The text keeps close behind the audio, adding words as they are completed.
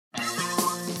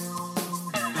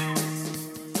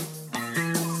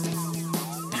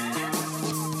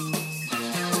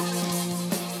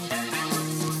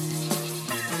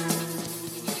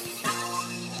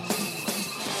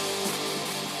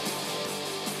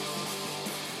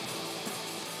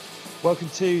Welcome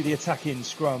to the Attacking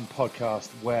Scrum podcast,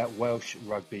 where Welsh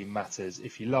rugby matters.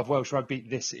 If you love Welsh rugby,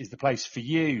 this is the place for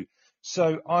you.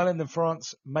 So Ireland and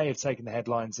France may have taken the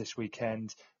headlines this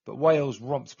weekend, but Wales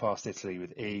romped past Italy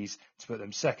with ease to put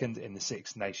them second in the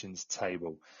Six Nations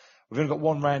table. We've only got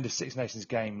one round of Six Nations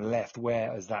game left.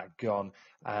 Where has that gone?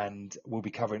 And we'll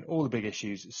be covering all the big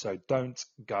issues, so don't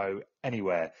go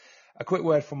anywhere. A quick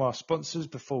word from our sponsors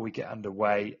before we get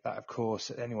underway. Of course,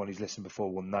 anyone who's listened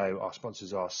before will know our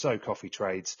sponsors are So Coffee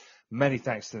Trades. Many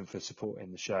thanks to them for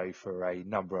supporting the show for a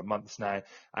number of months now.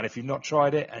 And if you've not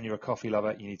tried it and you're a coffee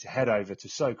lover, you need to head over to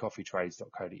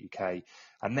socoffeetrades.co.uk.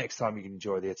 And next time you can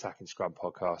enjoy the Attacking Scrum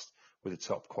podcast with a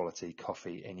top quality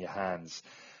coffee in your hands.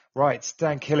 Right,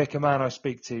 Dan Killick, a man I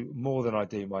speak to more than I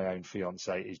do my own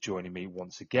fiance, is joining me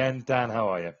once again. Dan, how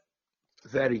are you?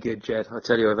 Very good, Jed. I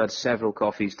tell you, I've had several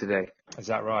coffees today. Is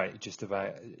that right? Just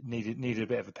about needed a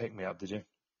bit of a pick me up, did you?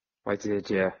 I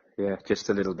did, yeah, just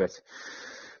a little bit.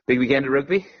 Big weekend of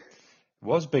rugby? It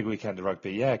was a big weekend of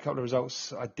rugby, yeah. A couple of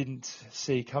results I didn't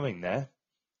see coming there.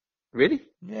 Really?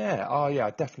 Yeah. Oh, yeah.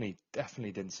 I definitely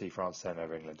didn't see France turn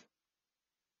over England.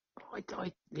 I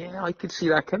could see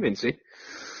that coming. See,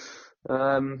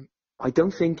 I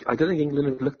don't think England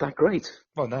have looked that great.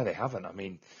 Well, no, they haven't. I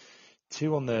mean,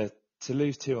 to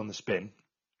lose two on the spin,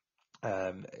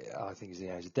 I think is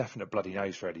a definite bloody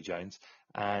nose for Eddie Jones,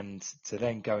 and to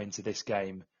then go into this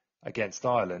game against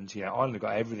Ireland, Ireland have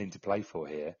got everything to play for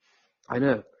here. I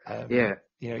know. Yeah.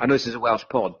 I know this is a Welsh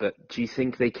pod, but do you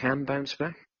think they can bounce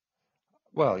back?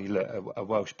 Well, you look, a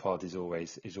Welsh pod is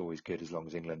always good as long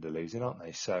as England are losing, aren't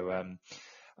they? So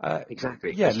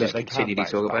exactly. Yeah, Let's look, just they continue to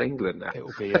talk about England now.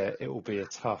 It will be a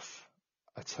tough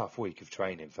week of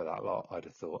training for that lot, I'd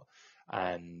have thought,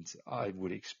 and I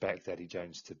would expect Eddie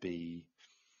Jones to be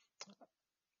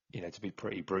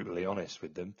pretty brutally honest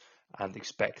with them and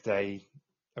expect a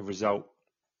result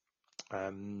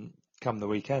come the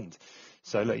weekend.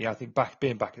 So look, I think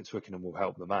being back at Twickenham will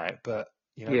help them out, but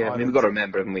I mean, we've got to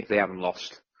remember, haven't we? They haven't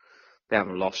lost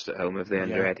at home, have they,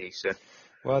 under Eddie? So.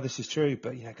 Well, this is true,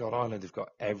 but God, Ireland have got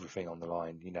everything on the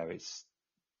line.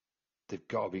 They've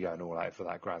got to be going all out for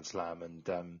that Grand Slam, and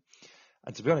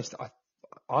to be honest,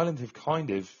 Ireland have kind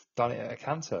of done it at a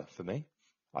canter for me.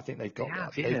 I think they've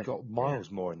got miles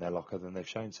more in their locker than they've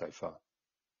shown so far.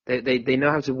 They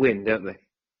know how to win, don't they?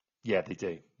 Yeah, they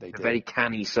do. They do. A very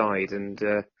canny side, and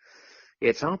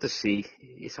it's hard to see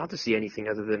anything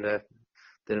other than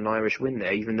an Irish win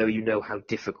there, even though you know how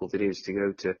difficult it is to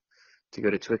go to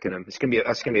Twickenham. That's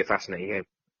gonna be a fascinating game.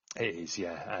 It is,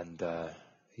 yeah, and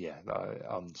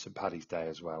on St Paddy's Day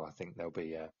as well. I think there'll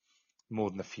be more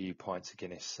than a few pints of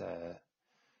Guinness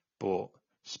bought,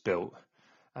 spilt,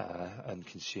 and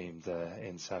consumed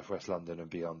in southwest London and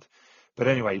beyond. But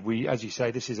anyway, as you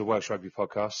say, this is a Welsh rugby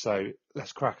podcast, so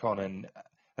let's crack on and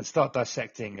start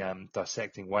dissecting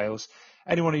Wales.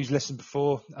 Anyone who's listened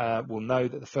before will know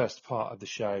that the first part of the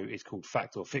show is called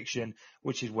Fact or Fiction,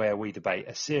 which is where we debate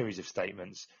a series of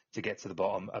statements to get to the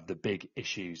bottom of the big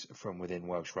issues from within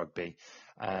Welsh rugby.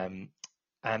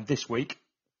 And this week,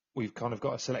 we've kind of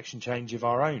got a selection change of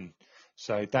our own.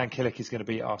 So Dan Killick is going to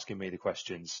be asking me the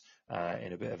questions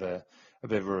in a bit of a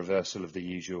reversal of the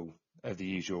usual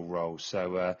role.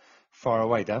 So fire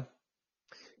away, Dan.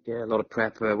 Yeah, a lot of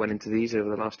prep went into these over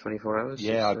the last 24 hours.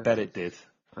 Yeah, I bet it did.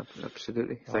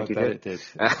 Absolutely. Thank you, I bet it did.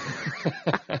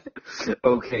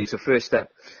 Okay, so first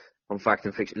step on Fact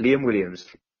and Fiction. Liam Williams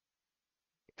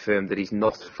confirmed that he's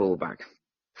not fullback.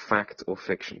 Fact or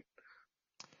fiction?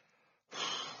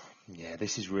 Yeah,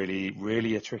 this is really,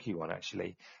 really a tricky one,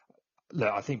 actually.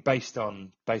 Look, I think based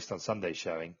on Sunday's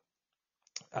showing,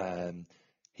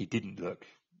 he didn't look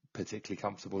particularly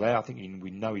comfortable there. I think we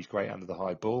know he's great under the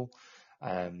high ball.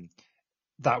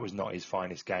 That was not his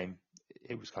finest game.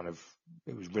 It was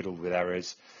riddled with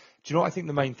errors. Do you know what I think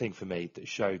the main thing for me that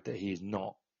showed that he is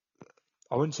not,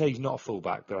 I wouldn't say he's not a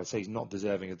fullback, but I'd say he's not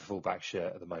deserving of the fullback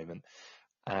shirt at the moment.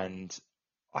 And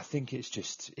I think it's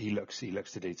just, he looks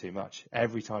to do too much.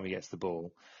 Every time he gets the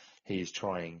ball, he is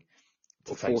trying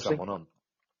to take someone on.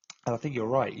 And I think you're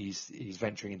right. He's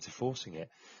venturing into forcing it.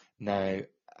 Now,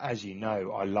 as you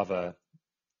know, I love a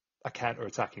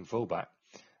counter-attacking fullback.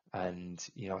 And,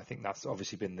 I think that's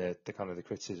obviously been the kind of the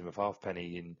criticism of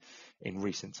Halfpenny in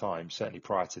recent times, certainly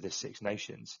prior to this Six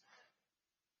Nations.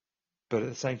 But at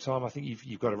the same time, I think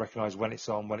you've got to recognise when it's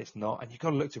on, when it's not, and you've got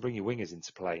to look to bring your wingers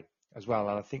into play as well.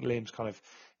 And I think Liam's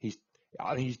he's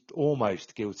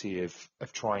almost guilty of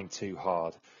trying too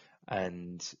hard.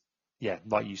 And yeah,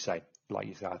 like you say,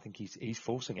 I think he's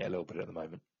forcing it a little bit at the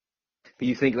moment. But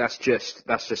you think that's just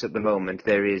at the moment?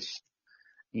 There is.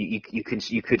 You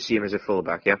could see him as a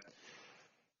fullback, yeah?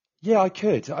 Yeah, I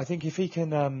could. I think if he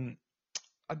can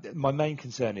My main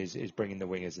concern is bringing the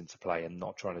wingers into play and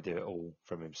not trying to do it all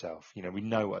from himself. You know, we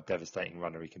know what a devastating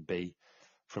runner he can be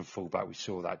from fullback. We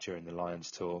saw that during the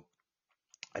Lions tour.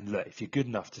 And look, if you're good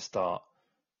enough to start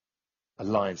a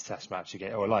Lions Test match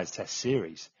again or a Lions Test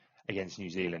series against New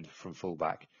Zealand from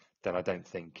fullback, then I don't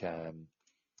think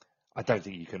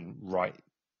you can write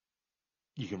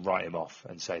him off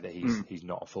and say that he's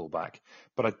not a fullback.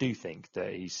 But I do think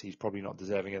that he's probably not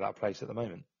deserving of that place at the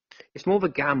moment. It's more of a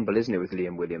gamble, isn't it, with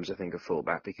Liam Williams, I think, of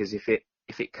fullback, because if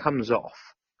it comes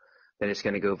off, then it's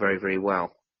going to go very, very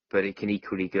well. But it can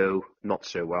equally go not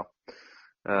so well.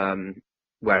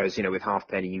 Whereas, with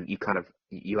Halfpenny,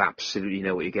 you absolutely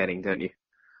know what you're getting, don't you?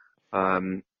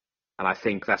 And I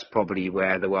think that's probably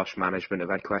where the Welsh management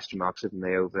have had question marks, haven't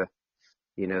they, over,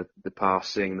 the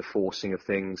passing, the forcing of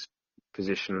things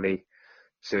positionally.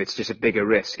 So it's just a bigger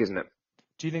risk, isn't it?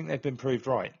 Do you think they've been proved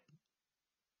right?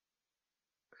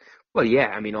 Well, yeah.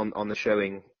 I mean, on the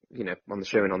showing, on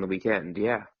the weekend,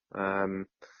 yeah.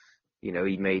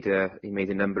 He made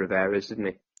a number of errors, didn't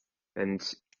he? And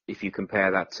if you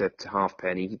compare that to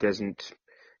Halfpenny, he doesn't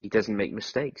make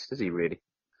mistakes, does he really?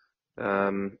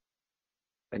 And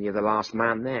you're the last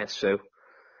man there, so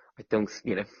I don't,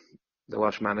 the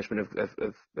Welsh management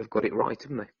have got it right,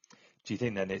 haven't they? Do you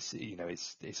think then it's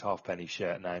Halfpenny's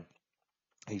shirt now?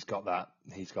 He's got that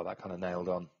kind of nailed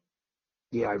on.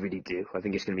 Yeah, I really do. I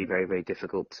think it's going to be very, very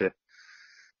difficult to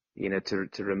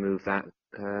remove that.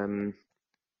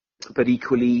 But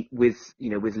equally with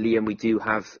Liam, we do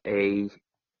have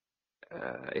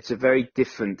it's a very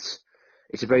different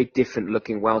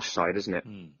looking Welsh side, isn't it?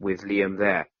 With Liam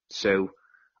there. So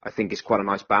I think it's quite a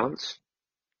nice balance.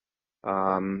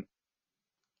 Quite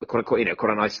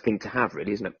a nice thing to have,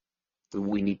 really, isn't it?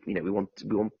 We need, we want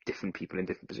different people in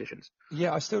different positions.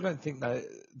 Yeah, I still don't think that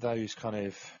those kind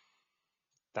of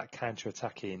that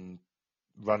counter-attacking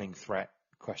running threat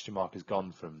question mark has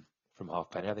gone from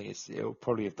Halfpenny. I think it'll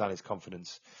probably have done his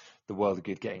confidence the world of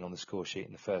good getting on the score sheet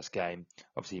in the first game.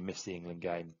 Obviously, he missed the England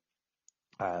game,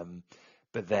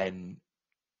 but then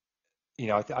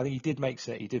I think he did make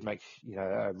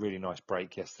a really nice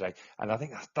break yesterday, and I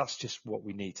think that's just what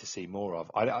we need to see more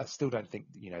of. I still don't think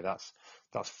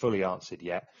that's fully answered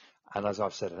yet, and as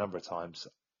I've said a number of times,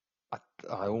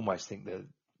 I almost think that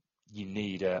you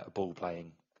need a ball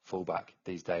playing fullback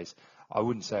these days. I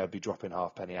wouldn't say I'd be dropping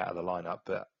Halfpenny out of the lineup,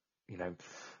 but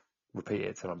repeat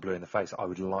it till I'm blue in the face. I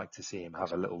would like to see him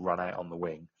have a little run out on the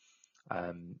wing,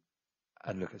 and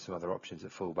look at some other options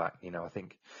at fullback. I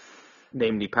think.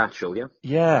 Namely Patchell, yeah?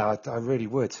 Yeah, I really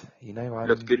would. He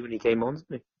looked good when he came on,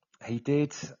 didn't he? He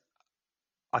did.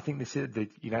 I think this is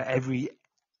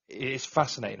it's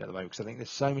fascinating at the moment because I think there's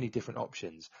so many different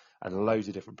options and loads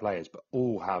of different players, but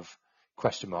all have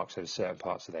question marks over certain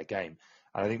parts of their game.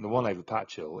 And I think the one over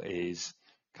Patchell is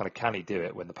kind of, can he do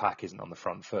it when the pack isn't on the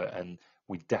front foot? And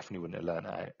we definitely wouldn't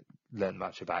have learned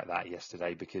much about that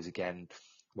yesterday because, again,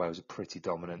 Wales are pretty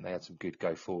dominant. They had some good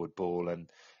go forward ball, and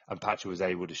Patchell was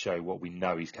able to show what we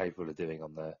know he's capable of doing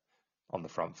on the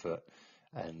front foot.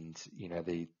 And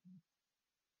the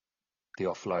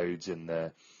offloads and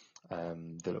the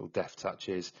little deft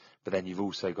touches, but then you've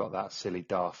also got that silly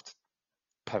daft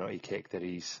penalty kick that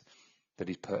he's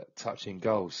put touching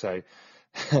goals. So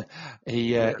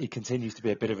he continues to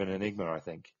be a bit of an enigma, I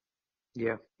think.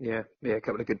 Yeah. A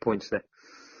couple of good points there.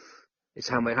 It's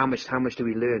how much do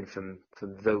we learn from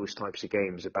those types of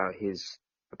games about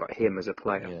him as a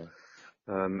player?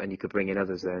 Yeah. And you could bring in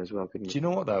others there as well, couldn't you? Do you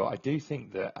know what though? I do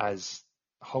think that as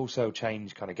wholesale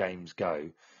change kind of games go,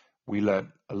 we learnt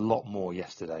a lot more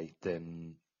yesterday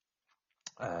than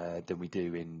we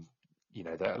do in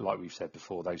like we've said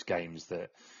before, those games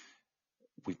that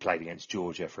we played against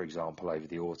Georgia, for example, over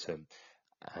the autumn.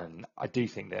 And I do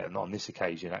think that on this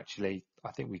occasion, actually,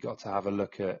 I think we got to have a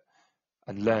look at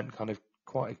and learn kind of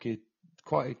quite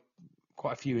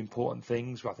a few important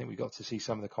things. I think we got to see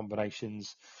some of the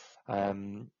combinations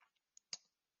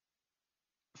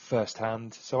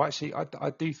firsthand. So actually,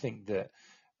 I do think that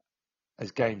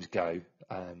as games go,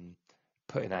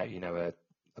 putting out a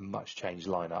much changed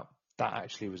lineup, that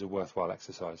actually was a worthwhile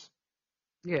exercise.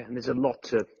 Yeah, and there's a lot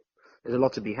to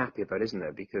be happy about, isn't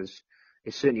there? Because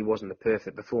it certainly wasn't a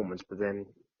perfect performance, but then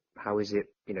how is it?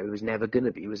 It was never going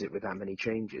to be, was it, with that many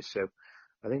changes? So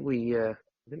I think we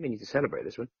need to celebrate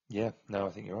this one. Yeah, no,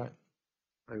 I think you're right.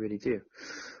 I really do.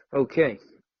 Okay,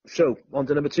 so on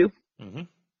to number 2. Mm-hmm.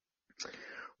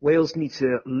 Wales need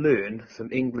to learn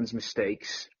from England's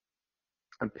mistakes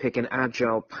and pick an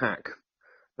agile pack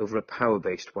over a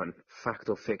power-based one. Fact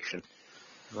or fiction?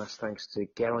 And that's thanks to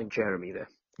Geraint Jeremy there.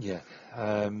 Yeah.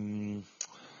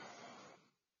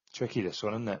 Tricky, this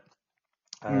one, isn't it?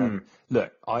 Mm.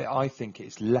 Look, I think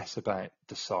it's less about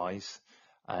the size,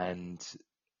 and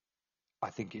I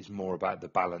think it's more about the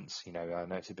balance. I know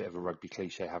it's a bit of a rugby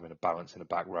cliche having a balance in a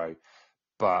back row,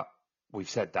 but we've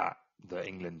said that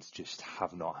England just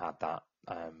have not had that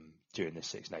during the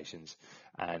Six Nations,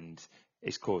 and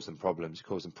it's caused them problems. It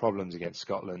caused them problems against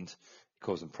Scotland. It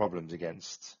caused them problems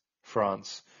against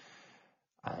France.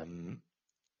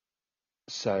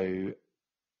 So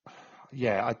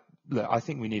yeah, I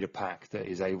think we need a pack that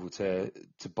is able to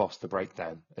boss the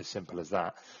breakdown, as simple as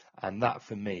that. And that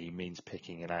for me means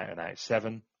picking an out and out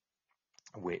seven,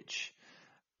 which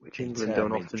Which in England turn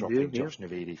don't means often do. dropping Yeah. Josh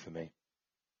Navidi for me.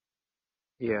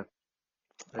 Yeah.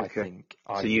 I Okay. think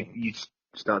So I think you'd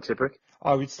start Tipuric?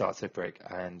 I would start Tipuric,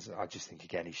 and I just think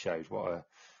again he showed what a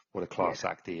Yeah. class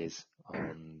act he is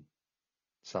on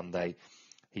Sunday.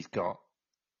 He's got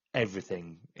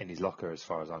everything in his locker as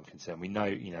far as I'm concerned. We know,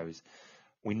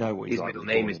 we know what he's His like middle with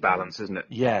the ball name is in hand. Balance, isn't it?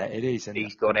 Yeah, it is, and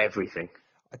He's got everything.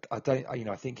 I don't,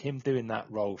 I think him doing that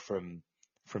role from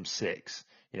six,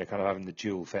 kind of having the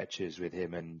dual fetchers with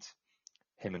him and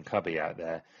Cubby out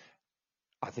there.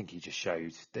 I think he just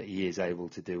showed that he is able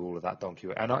to do all of that donkey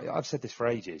work. And I've said this for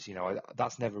ages,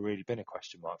 that's never really been a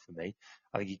question mark for me.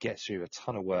 I think he gets through a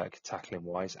ton of work tackling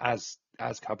wise, as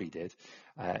Cubby did.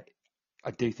 I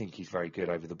do think he's very good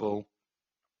over the ball,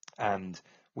 and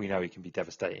we know he can be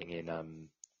devastating in open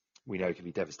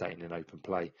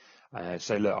play.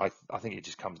 So look, I think it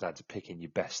just comes down to picking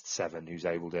your best seven who's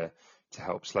able to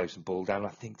help slow some ball down. I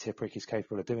think Tipuric is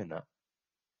capable of doing that.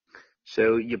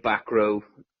 So your back row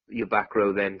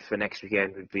then for next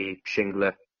weekend would be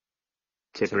Shingler,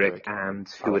 Tipuric, and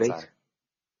who at 8?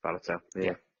 Faletau. Yeah.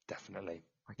 Yeah, definitely.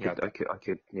 I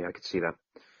could see that.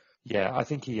 Yeah, I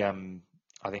think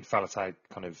I think Faletau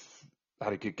kind of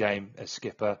had a good game as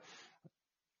skipper.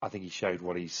 I think he showed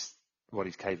what he's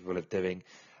capable of doing,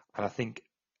 and I think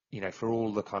for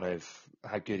all the kind of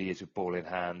how good he is with ball in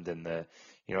hand, and I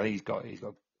think he's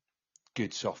got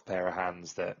good soft pair of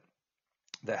hands that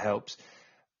helps.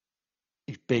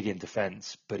 He's big in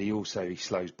defence, but he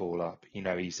slows ball up.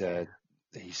 He's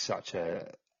such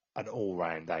an all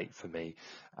round 8 for me,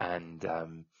 and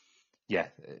yeah,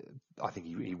 I think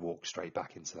he walked straight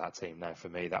back into that team now. For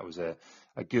me, that was a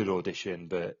good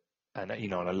audition, and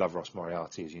I love Ross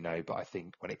Moriarty, as you know, but I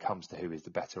think when it comes to who is the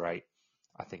better 8,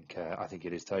 I think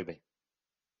it is Toby.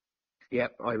 Yeah,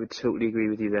 I would totally agree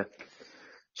with you there.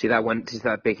 See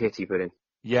that big hit he put in.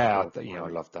 Yeah, I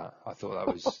loved that. I thought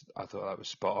that was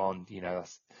spot on.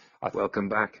 Welcome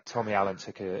back. Tommy Allen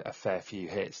took a fair few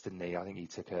hits, didn't he? I think he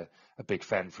took a big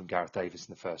fend from Gareth Davis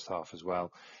in the first half as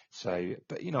well. So,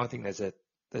 but I think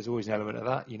there's always an element of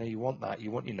that. You want that. You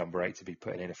want your number 8 to be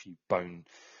putting in a few bone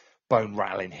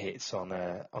rattling hits on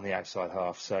the outside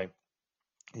half. So,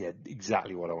 yeah,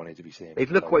 exactly what I wanted to be seeing. They've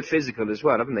looked quite physical as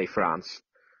well, haven't they, France?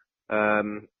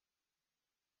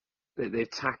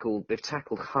 They've tackled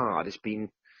hard. It's gonna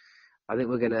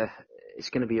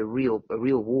be a real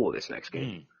war this next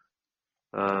game.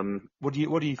 What do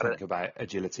you think about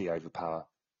agility over power?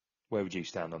 Where would you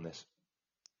stand on this?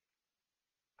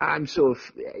 I'm sort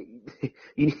of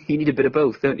you need a bit of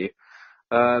both, don't you?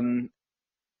 I mean,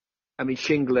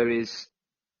 Shingler is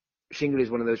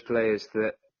one of those players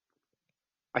that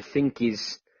I think you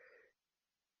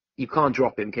can't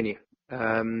drop him, can you?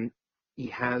 He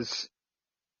kind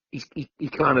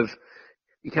of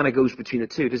goes between the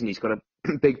two, doesn't he? He's got a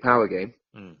big power game,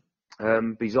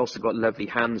 but he's also got lovely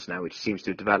hands now, which seems to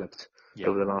have developed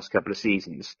over the last couple of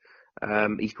seasons.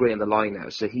 He's great on the line now,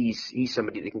 so he's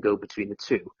somebody that can go between the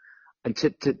two. And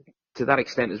to that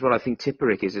extent as well, I think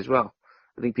Tipuric is as well.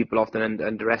 I think people often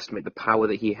underestimate the power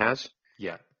that he has.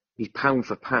 Yeah. He's pound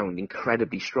for pound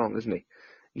incredibly strong, isn't he?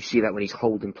 You see that when he's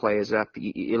holding players up.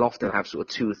 He'll often have sort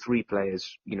of 2 or 3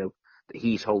 players, that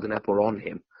he's holding up or on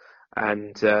him.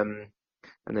 And then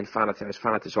Faletau is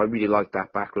Faletau. So I really like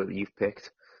that back row that you've picked.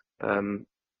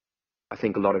 I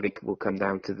think a lot of it will come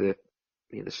down to the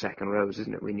second rows,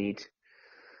 isn't it? We need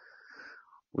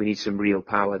some real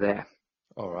power there.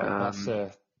 All right,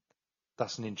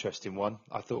 that's an interesting one.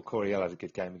 I thought Coryell had a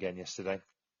good game again yesterday.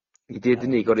 He did,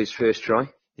 didn't he? He got his first try.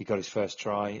 He got his first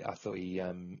try. I thought he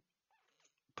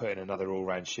put in another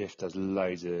all-round shift. Does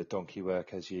loads of donkey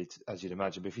work, as you'd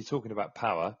imagine. But if you're talking about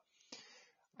power,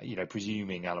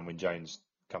 presuming Alan Wynne-Jones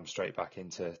comes straight back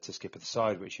into skip at the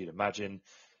side, which you'd imagine,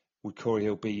 would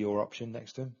Coryell be your option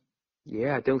next to him?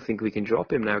 Yeah, I don't think we can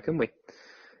drop him now, can we?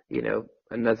 The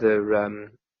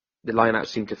line-out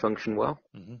seemed to function well.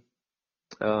 Mm-hmm.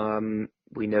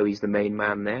 We know he's the main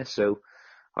man there, so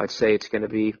I'd say it's going to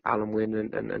be Alan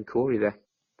Wynne and Corey there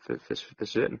for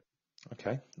certain.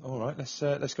 Okay, all right.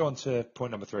 Let's go on to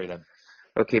point number 3 then.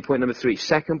 Okay, point number 3.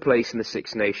 Second place in the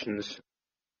Six Nations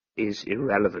is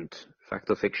irrelevant. Fact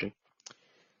or fiction?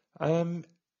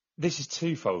 This is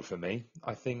twofold for me.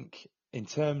 I think in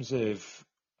terms of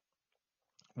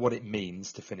what it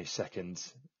means to finish second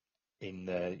in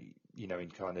the, in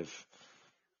kind of,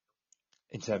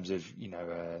 in terms of,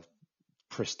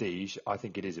 prestige, I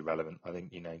think it is irrelevant. I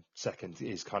think, second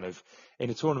is kind of in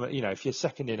a tournament, if you're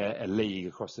second in a league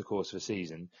across the course of a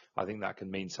season, I think that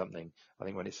can mean something. I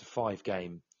think when it's a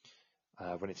five-game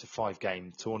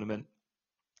tournament,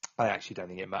 I actually don't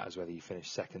think it matters whether you finish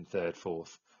second, third,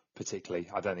 fourth, particularly.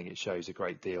 I don't think it shows a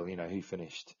great deal, who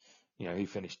finished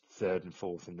third and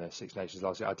fourth in the Six Nations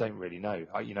last year. I don't really know.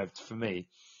 For me,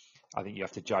 I think you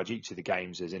have to judge each of the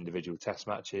games as individual test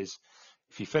matches.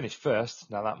 If you finish first,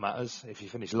 now that matters. If you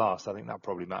finish last, I think that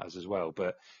probably matters as well.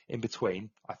 But in between,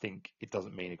 I think it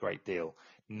doesn't mean a great deal.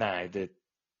 Now,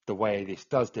 the way this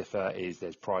does differ is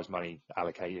there's prize money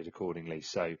allocated accordingly.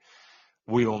 So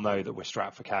we all know that we're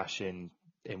strapped for cash in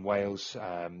Wales.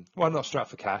 Well, not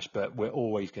strapped for cash, but we're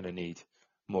always going to need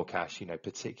more cash,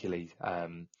 particularly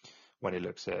when it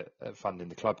looks at funding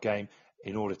the club game.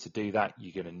 In order to do that,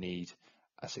 you're going to need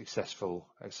a successful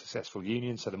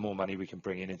union. So the more money we can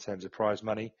bring in terms of prize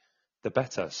money, the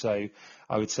better. So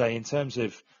I would say in terms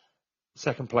of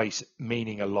second place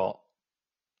meaning a lot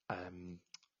on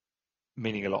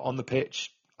the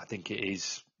pitch, I think it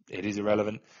is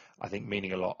irrelevant. I think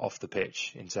meaning a lot off the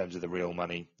pitch in terms of the real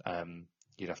money,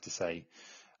 you'd have to say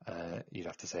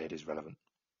it is relevant.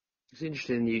 It's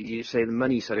interesting you say the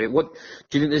money side of it. What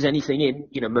do you think there's anything in,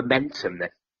 momentum then?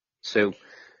 So,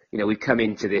 we've come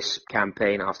into this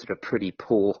campaign after a pretty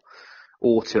poor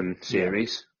autumn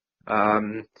series.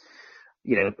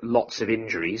 Yeah. Lots of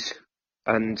injuries,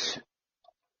 and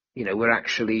we're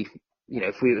actually,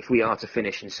 if we are to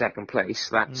finish in second place,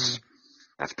 that's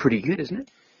pretty good, isn't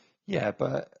it? Yeah,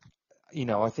 but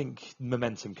I think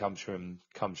momentum comes from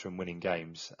winning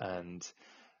games, and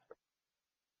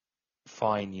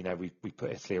fine, we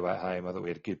put Italy away at home. I thought we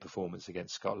had a good performance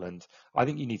against Scotland. I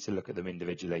think you need to look at them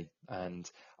individually, and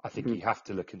I think you have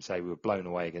to look and say we were blown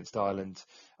away against Ireland.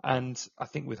 And I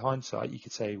think with hindsight, you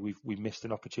could say we missed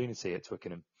an opportunity at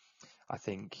Twickenham. I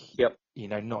think,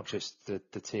 not just the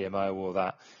TMO or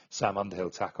that Sam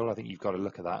Underhill tackle. I think you've got to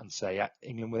look at that and say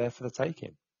England were there for the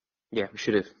taking. Yeah, we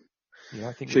should have. Yeah,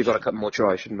 I think should have got a couple more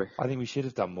tries, shouldn't we? I think we should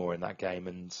have done more in that game.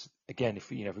 And again, if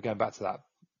we're going back to that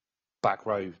back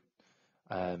row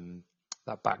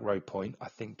point, I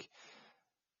think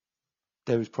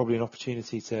there was probably an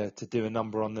opportunity to do a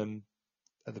number on them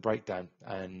at the breakdown,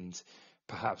 and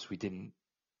perhaps we didn't.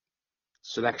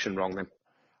 Selection wrong then?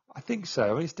 I think so.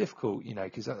 I mean, it's difficult,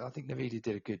 because I think Navidi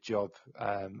did a good job.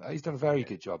 He's done a very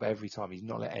good job every time. He's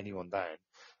not let anyone down.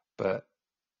 But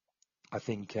I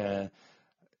think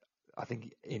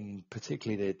in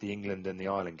particularly the England and the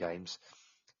Ireland games,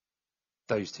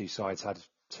 those two sides had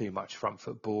too much front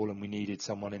foot ball, and we needed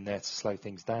someone in there to slow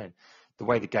things down. The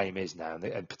way the game is now,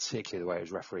 and particularly the way it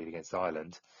was refereed against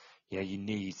Ireland, you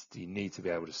need to be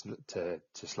able to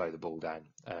slow the ball down.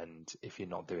 And if you're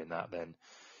not doing that, then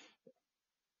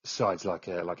sides like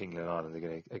England and Ireland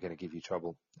are going to give you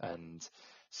trouble. And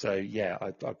so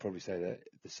I'd probably say that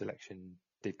the selection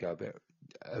did go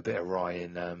a bit awry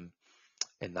in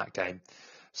that game.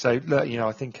 So look,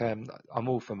 I think I'm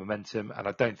all for momentum, and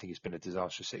I don't think it's been a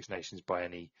disastrous Six Nations by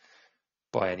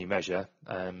any measure.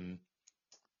 And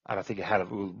I think a hell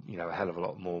of a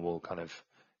lot more will kind of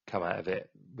come out of it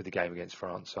with the game against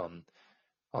France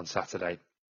on Saturday.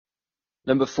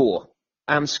 Number 4,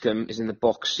 Anscombe is in the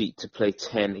box seat to play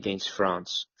 10 against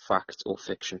France. Fact or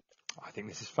fiction? I think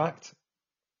this is fact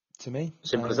to me.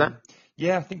 Simple as that?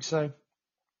 Yeah, I think so.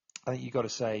 I think you've got to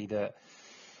say that.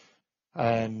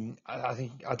 I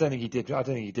don't think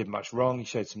he did much wrong. He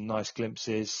showed some nice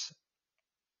glimpses.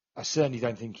 I certainly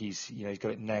don't think he's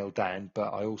got it nailed down,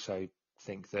 but I also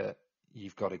think that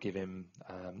you've got to give him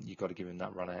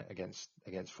that run out against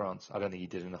France. I don't think he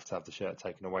did enough to have the shirt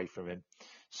taken away from him.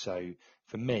 So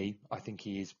for me, I think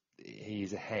he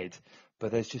is ahead,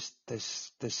 but there's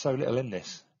so little in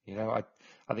this. I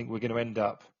think we're going to end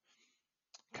up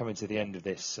coming to the end of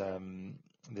this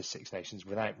Six Nations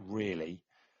without really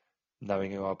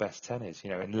knowing who our best 10 is,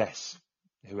 unless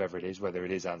whoever it is, whether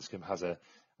it is Anscombe, has an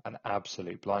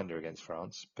absolute blinder against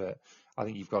France. But I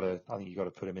think you've got to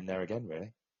put him in there again,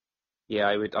 really. Yeah,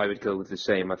 I would go with the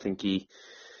same. I think he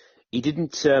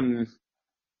didn't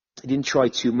try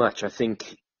too much. I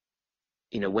think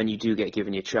when you do get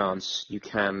given your chance, you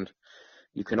can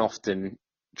often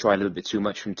try a little bit too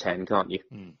much from 10, can't you?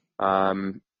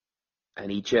 And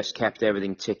he just kept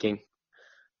everything ticking.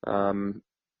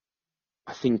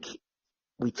 I think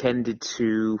we tended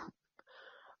to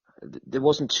there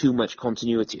wasn't too much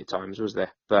continuity at times, was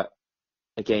there? But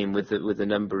again, with the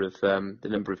number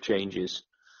of changes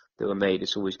that were made,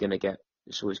 it's always going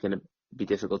to be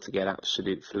difficult to get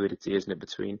absolute fluidity, isn't it,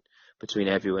 between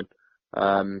everyone?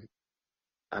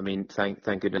 I mean, thank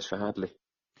goodness for Hadley.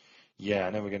 Yeah, I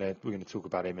know we're gonna talk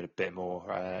about him in a bit more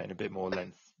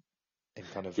length in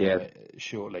kind of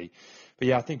shortly, but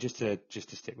yeah, I think just to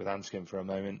stick with Anscombe for a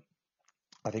moment,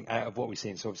 I think out of what we've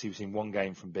seen, so obviously we've seen one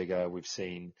game from Biggar, we've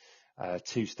seen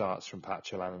 2 starts from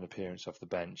Patchell and an appearance off the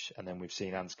bench, and then we've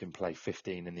seen Anscombe play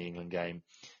 15 in the England game.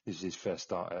 This is his first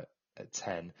start at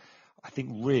 10. I think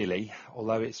really,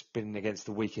 although it's been against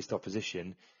the weakest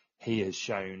opposition, he has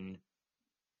shown.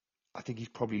 I think he's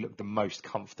probably looked the most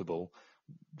comfortable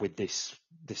with this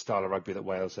style of rugby that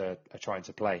Wales are trying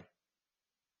to play.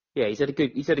 Yeah, he's had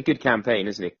a good campaign,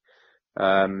 hasn't he?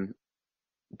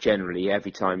 Generally,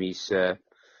 every time he's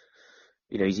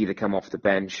either come off the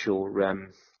bench or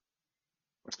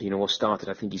or started,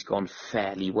 I think he's gone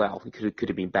fairly well. He could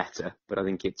have been better, but I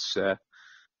think he's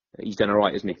done all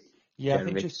right, isn't he? Yeah,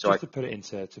 generally. I think just to put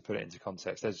it into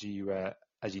context, as you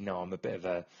know, I'm a bit of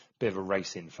a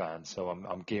racing fan, so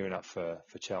I'm gearing up for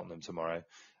Cheltenham tomorrow,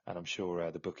 and I'm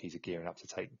sure the bookies are gearing up to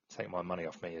take my money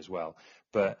off me as well.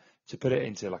 But to put it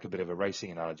into like a bit of a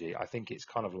racing analogy, I think it's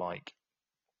kind of like,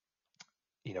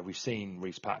 we've seen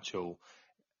Reece Patchell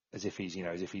as if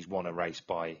he's won a race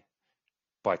by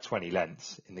 20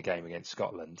 lengths in the game against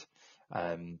Scotland.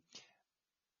 But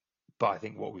I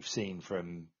think what we've seen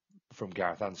from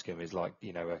Gareth Anscombe is like,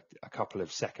 a couple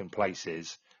of second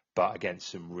places, but against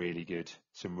some really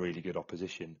good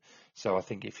opposition. So I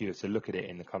think if you were to look at it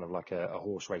in the kind of like a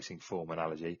horse racing form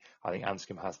analogy, I think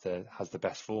Anscombe has the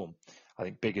best form. I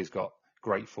think Biggar's got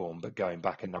great form, but going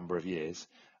back a number of years,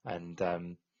 and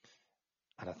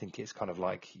I think it's kind of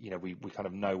like, we kind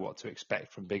of know what to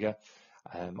expect from Biggar.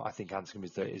 I think Anscombe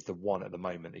is the one at the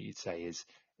moment that you'd say is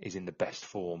in the best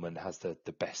form and has the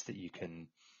best that you can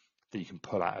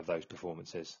pull out of those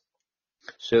performances.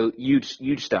 So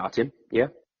you'd start him, yeah?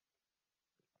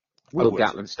 Will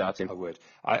Gatland start him? I would.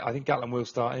 I think Gatland will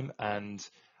start him, and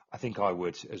I think I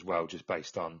would as well, just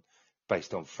based on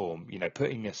form.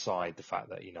 Putting aside the fact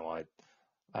that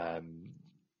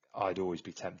I'd always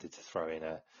be tempted to throw in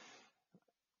a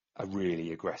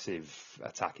really aggressive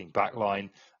attacking backline.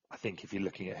 I think if you're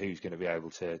looking at who's going to be able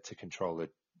to control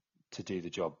it, to do the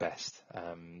job best,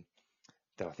 then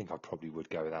I think I probably would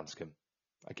go with Anscombe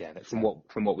again. From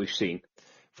what we've seen.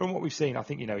 From what we've seen, I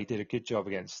think he did a good job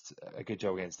against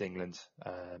England,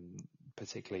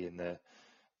 particularly in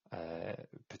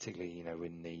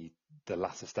the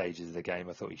latter stages of the game.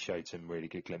 I thought he showed some really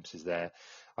good glimpses there.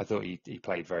 I thought he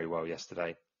played very well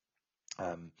yesterday.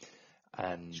 And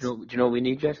do you know what we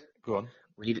need, Jed? Go on.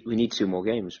 We need 2 more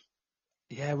games.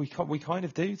 Yeah, we kind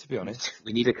of do, to be honest.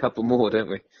 We need a couple more, don't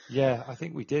we? Yeah, I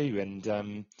think we do,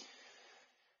 and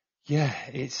yeah,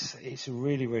 it's a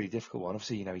really, really difficult one.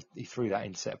 Obviously, he threw that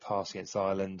intercept pass against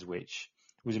Ireland, which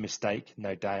was a mistake,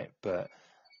 no doubt. But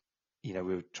we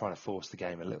were trying to force the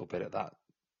game a little bit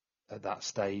at that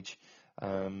stage. I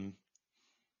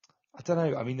don't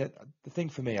know. I mean, the thing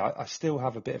for me, I still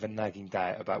have a bit of a nagging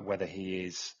doubt about whether he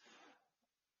is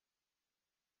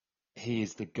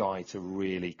the guy to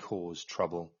really cause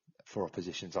trouble for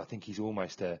oppositions. I think he's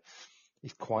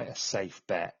quite a safe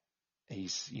bet. He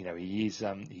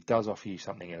does offer you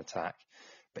something in attack,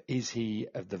 but is he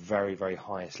at the very, very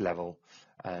highest level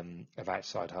of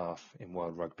outside half in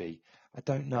world rugby? I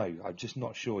don't know. I'm just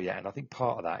not sure yet, and I think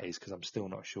part of that is because I'm still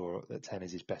not sure that 10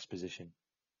 is his best position.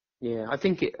 Yeah, I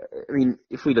think.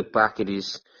 If we look back at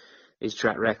his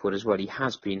track record as well, he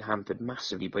has been hampered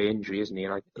massively by injury, isn't he?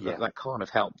 And that can't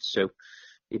have helped. So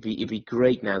it'd be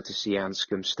great now to see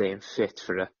Anscombe staying fit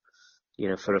for a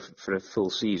full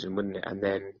season, wouldn't it? And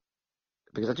then,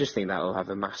 because I just think that will have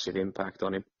a massive impact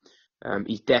on him.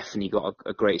 He's definitely got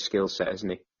a great skill set,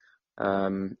 hasn't he?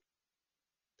 And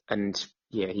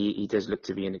yeah, he does look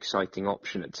to be an exciting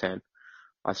option at 10.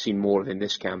 I've seen more of him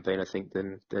this campaign, I think,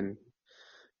 than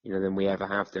we ever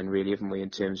have done, really, haven't we, in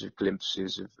terms of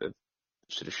glimpses of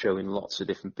sort of showing lots of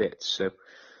different bits. So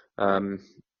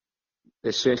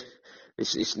it's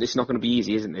not going to be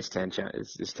easy, isn't this 10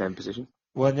 position?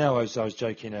 Well, no, I was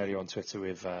joking earlier on Twitter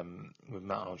with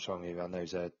Matt Armstrong, who I know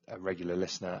is a regular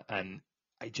listener, and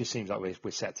it just seems like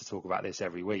we're set to talk about this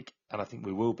every week, and I think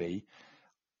we will be.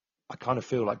 I kind of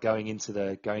feel like going into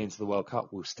the World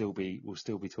Cup, we'll still be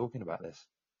talking about this.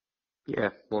 Yeah,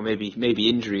 well, maybe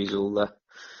injuries will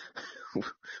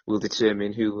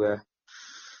determine who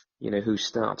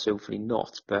starts. Hopefully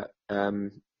not, but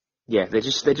yeah, they're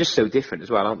just so different as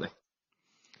well, aren't they?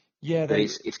 Yeah,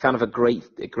 it's kind of a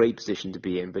great position to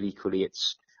be in, but equally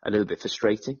it's a little bit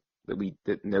frustrating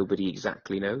that nobody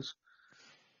exactly knows.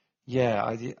 Yeah,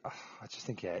 I just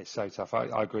think it's so tough.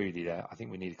 I agree with you there. I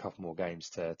think we need a couple more games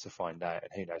to find out,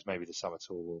 and who knows, maybe the summer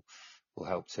tour will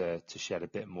help to shed a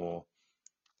bit more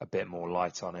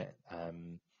light on it.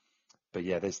 But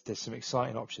yeah, there's some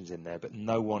exciting options in there, but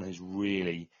no one has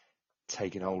really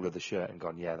taken hold of the shirt and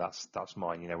gone, yeah, that's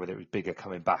mine. Whether it was Bigger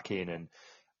coming back in and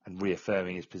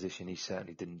reaffirming his position, he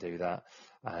certainly didn't do that.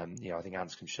 I think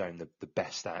Anscombe's shown the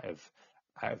best out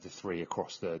of the three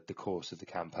across the course of the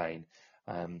campaign.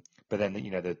 But then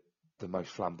the most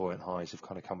flamboyant highs have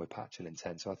kind of come with Patchell in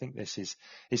 10. So I think this is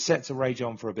set to rage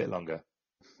on for a bit longer.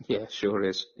 Yeah, sure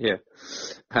is. Yeah.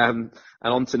 And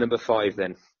on to number 5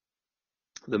 then.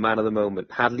 The man of the moment,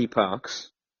 Hadleigh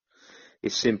Parkes,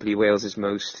 is simply Wales's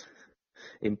most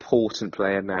important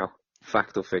player now.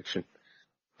 Fact or fiction?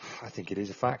 I think it is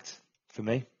a fact for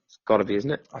me. It's got to be, isn't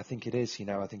it? I think it is.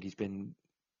 I think he's been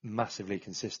massively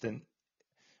consistent.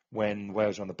 When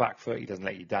Wales are on the back foot, he doesn't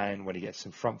let you down. When he gets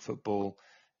some front football,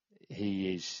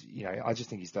 he is, I just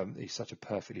think he's such a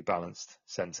perfectly balanced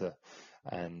centre,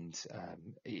 and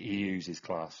he uses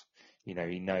class. He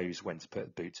knows when to put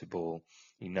the boot to ball.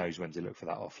 He knows when to look for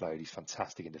that offload. He's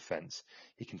fantastic in defence.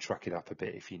 He can truck it up a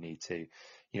bit if you need to.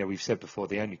 We've said before,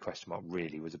 the only question mark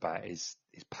really was about his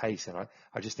pace, and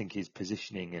I just think his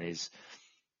positioning and his,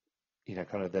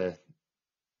 kind of the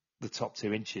top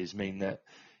 2 inches mean that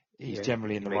he's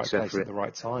generally in the right place at the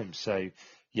right time. So,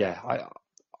 yeah,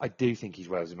 I do think he's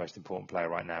Wales' most important player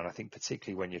right now, and I think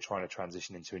particularly when you're trying to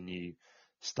transition into a new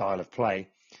style of play,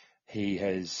 he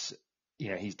has,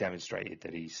 he's demonstrated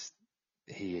that he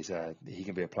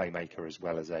can be a playmaker as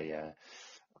well as a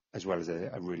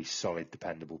really solid,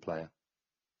 dependable player.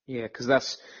 Yeah, because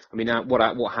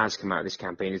what has come out of this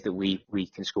campaign is that we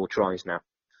can score tries now,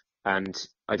 and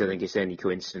I don't think it's any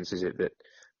coincidence, is it, that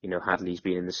Hadleigh's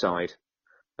been in the side,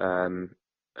 and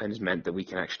has meant that we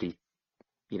can actually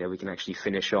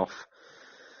finish off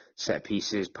set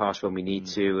pieces, pass when we need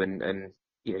to, and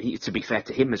to be fair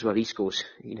to him as well, he scores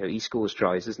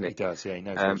tries, doesn't he? He does, yeah. He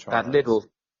knows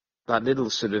that little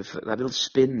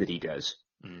spin that he does.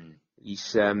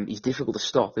 He's difficult to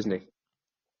stop, isn't he?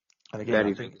 And again,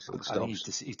 I think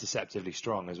he's deceptively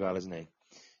strong as well, isn't he?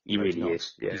 He really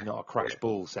is. Yeah. He's not a crash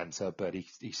ball centre, but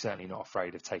he's certainly not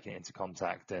afraid of taking it into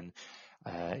contact. And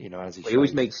as he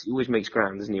always makes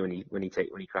ground, doesn't he? When he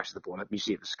crashes the ball, you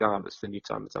see it with Scarlett's the new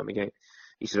time and time again.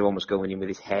 He's sort of almost going in with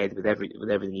his head, with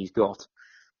everything he's got,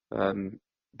 but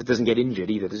doesn't get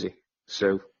injured either, does he?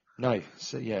 So no.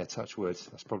 So yeah, touch wood.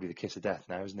 That's probably the kiss of death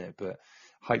now, isn't it? But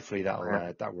hopefully that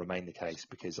will remain the case,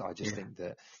 because I just think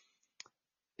that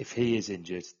if he is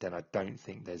injured, then I don't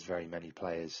think there's very many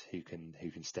players who can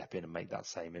step in and make that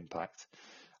same impact.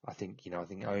 I think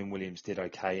Owen Williams did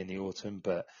okay in the autumn,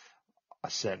 but I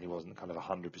certainly wasn't kind of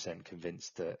 100%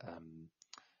 convinced that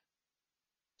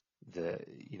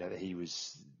that he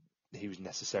was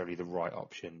necessarily the right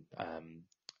option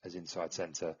as inside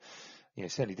centre.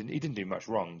 Certainly he didn't do much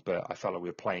wrong, but I felt like we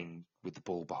were playing with the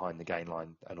ball behind the gain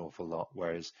line an awful lot.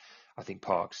 Whereas I think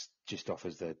Parkes just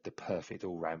offers the perfect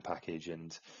all-round package,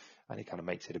 and it kind of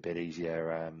makes it a bit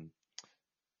easier.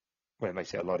 It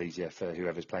makes it a lot easier for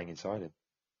whoever's playing inside him.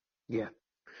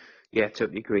 Yeah,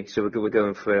 totally agree. So we're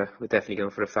definitely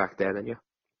going for a fact there, then, yeah.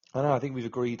 I know. I think we've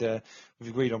agreed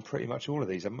on pretty much all of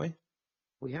these, haven't we?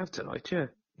 We have tonight, yeah.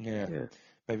 Yeah.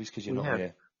 Maybe it's because you're not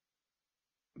here.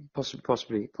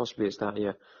 Possibly it's that.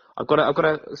 Yeah. I've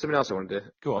got something else I wanted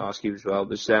to ask you as well.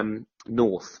 Was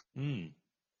North.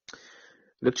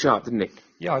 Looked sharp, didn't he?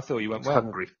 Yeah, I thought he went well.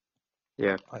 Hungry.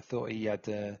 Yeah. I thought he had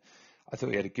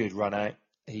a good run out.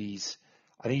 I think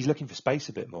he's looking for space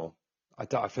a bit more.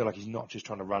 I feel like he's not just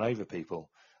trying to run over people.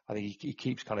 I think he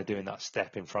keeps kind of doing that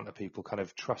step in front of people, kind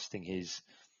of trusting his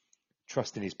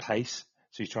pace.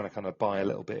 So he's trying to kind of buy a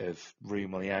little bit of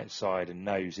room on the outside, and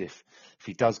knows if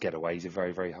he does get away, he's a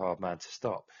very, very hard man to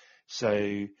stop. So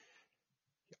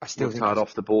I still think hard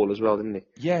off the ball as well, didn't he?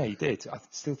 Yeah, he did. I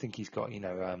still think he's got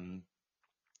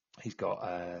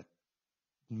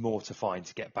more to find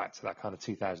to get back to that kind of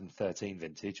 2013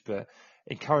 vintage, but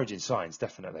encouraging signs,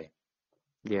 definitely.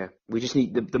 Yeah, we just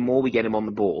need the more we get him on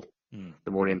the ball,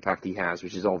 the more impact he has,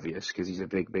 which is obvious because he's a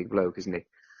big bloke, isn't he?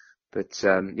 But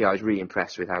I was really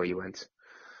impressed with how he went.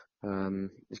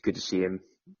 It's good to see him.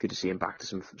 Good to see him back to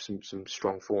some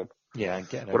strong form. Yeah, and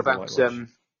getting what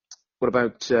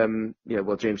about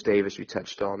James Davis we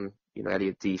touched on.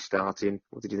 Elliot Dee starting.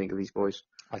 What did you think of these boys?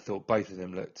 I thought both of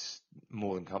them looked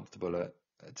more than comfortable at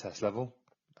test level.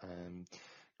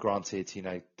 Granted,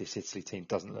 this Italy team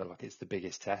doesn't look like it's the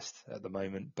biggest test at the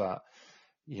moment, but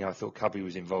I thought Cubby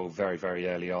was involved very, very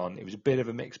early on. It was a bit of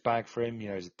a mixed bag for him.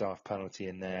 There's a daft penalty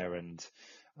in there and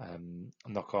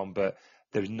knock on, but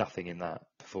there was nothing in that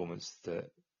performance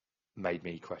that made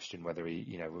me question whether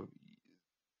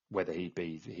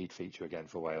he'd feature again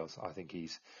for Wales. I think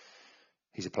he's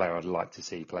a player I'd like to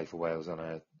see play for Wales on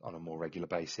a more regular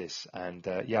basis. And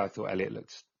I thought Elliott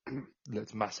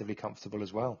looked massively comfortable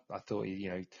as well. I thought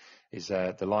is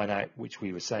the line out, which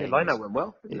we were saying, line out went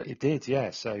well, didn't it? It did,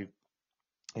 yeah. So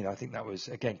I think that was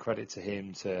again credit to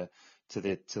him, to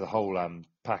the whole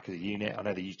pack as a unit. I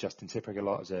know they used Justin Tipuric a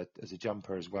lot as a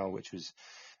jumper as well, which was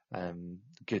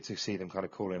good to see them kind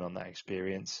of call in on that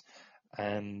experience.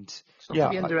 And it's not to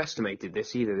be underestimated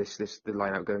this either. The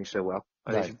line out going so well.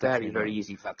 No, it's very, very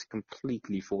easy for that to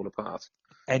completely fall apart.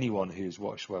 Anyone who's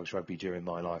watched Welsh rugby during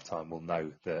my lifetime will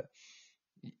know that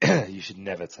you should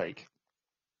never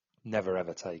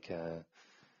ever take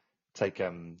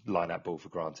line out ball for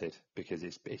granted, because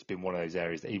it's been one of those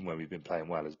areas that even when we've been playing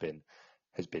well has been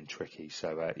tricky.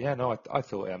 So I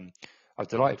thought I was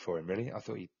delighted for him, really. I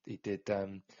thought he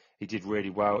did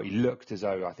really well. He looked as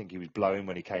though I think he was blowing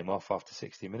when he came off after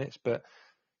 60 minutes, but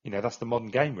that's the modern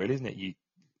game, really, isn't it? You,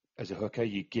 as a hooker,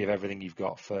 you give everything you've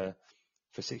got for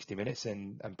 60 minutes,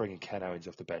 and bringing Ken Owens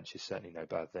off the bench is certainly no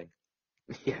bad thing.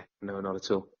 Yeah, no, not at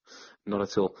all. Not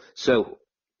at all. So,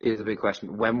 here's the big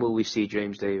question. When will we see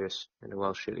James Davis in the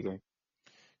Welsh shirt again?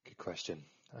 Good question.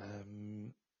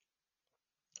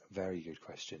 Very good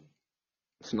question.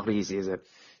 It's not easy, is it?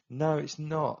 No, it's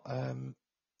not.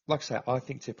 Like I say, I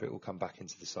think Tipuric will come back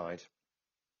into the side,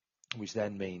 which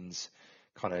then means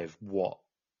kind of what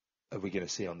are we going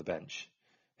to see on the bench?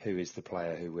 Who is the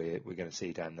player who we're going to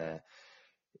see down there?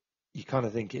 You kind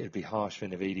of think it would be harsh for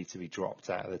Navidi to be dropped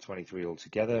out of the 23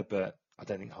 altogether, but I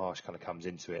don't think harsh kind of comes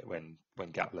into it when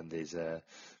Gatland's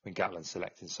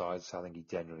selecting sides. So I think he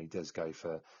generally does go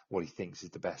for what he thinks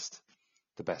is the best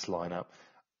lineup.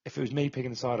 If it was me picking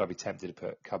the side, I'd be tempted to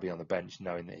put Cubby on the bench,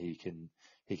 knowing that he can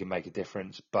make a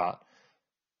difference. But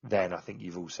then I think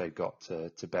you've also got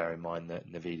to bear in mind that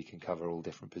Navidi can cover all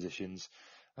different positions.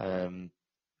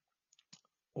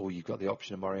 Or you've got the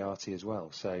option of Moriarty as well.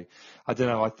 So I don't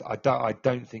know. I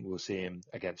don't think we'll see him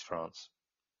against France.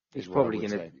 He's probably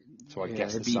going to. So I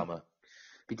guess the summer.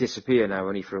 Be disappear now,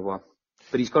 only for a while.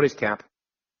 But he's got his cap.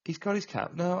 He's got his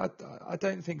cap. No, I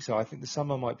don't think so. I think the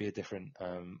summer might be a different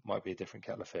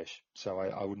kettle of fish. So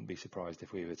I wouldn't be surprised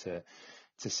if we were to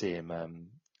see him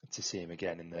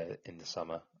again in the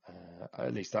summer.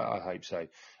 At least I hope so.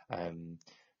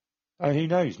 Who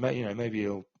knows?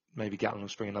 Maybe Gatland will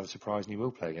spring another surprise and he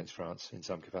will play against France in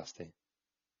some capacity.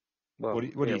 Well, what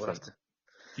do you think?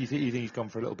 Do you think he's gone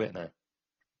for a little bit now?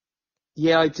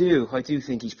 Yeah, I do. I do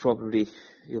think he'll probably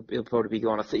be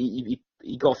gone. I think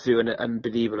he got through an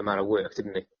unbelievable amount of work,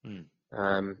 didn't he?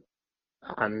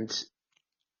 And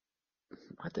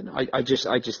I don't know. I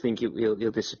just think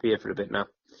he'll disappear for a bit now.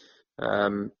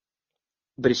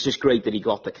 But it's just great that he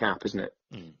got the cap, isn't it?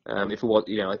 If it was,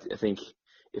 I think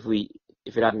if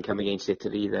it hadn't come against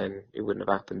Italy, then it wouldn't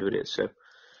have happened, would it? So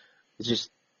it's just,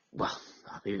 well,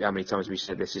 I mean, how many times have we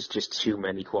said this? Is just too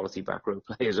many quality back row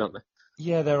players, aren't there?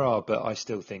 Yeah, there are, but I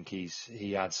still think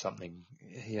he adds something.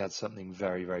 He adds something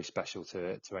very, very special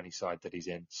to any side that he's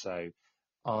in. So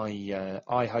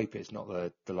I hope it's not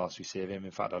the last we see of him.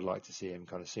 In fact, I'd like to see him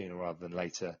kind of sooner rather than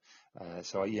later. I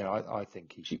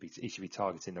think he should be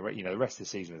targeting the rest of the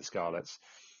season with the Scarlets.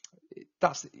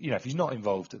 That's if he's not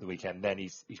involved at the weekend, then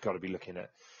he's got to be looking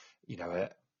at a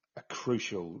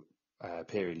crucial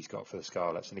period he's got for the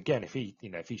Scarlets. And again, if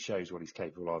he shows what he's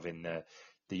capable of in the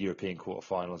European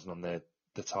quarterfinals and on the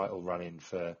title run-in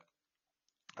for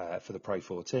the Pro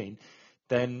 14,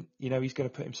 then he's going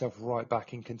to put himself right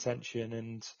back in contention.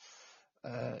 And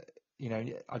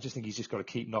I just think he's just got to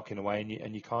keep knocking away,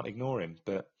 and you can't ignore him.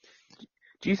 But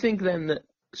do you think then that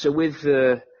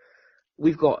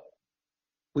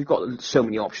we've got so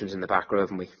many options in the back row,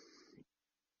 haven't we?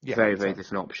 Yeah, very, very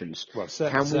different options. Well,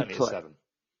 certainly 7.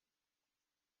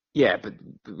 Yeah, but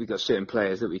we've got certain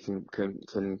players that we can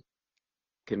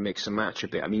mix and match a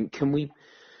bit. I mean, can we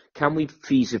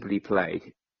feasibly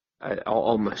play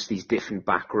almost these different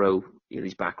back row,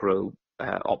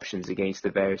 options against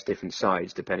the various different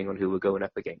sides, depending on who we're going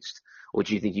up against? Or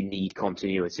do you think you need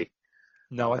continuity?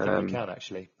 No, I think you can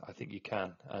actually. I think you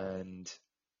can, and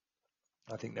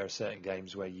I think there are certain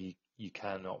games where you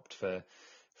can opt for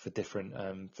different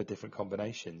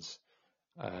combinations.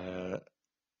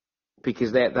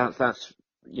 Because that's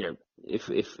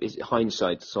if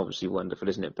hindsight's obviously wonderful,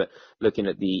 isn't it? But looking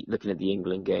at the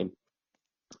England game,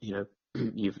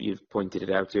 you've pointed it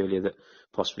out earlier that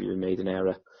possibly we made an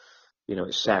error,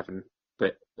 at 7.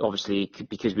 but obviously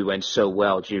because we went so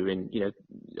well during,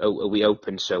 we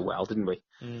opened so well, didn't we?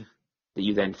 Mm. That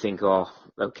you then think, oh,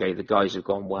 okay, the guys have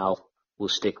gone well, we'll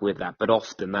stick with that. But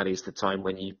often that is the time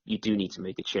when you do need to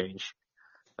make a change.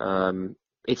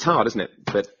 It's hard, isn't it?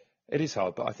 But it is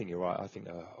hard, but I think you're right. I think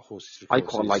horses for I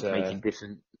courses. quite like making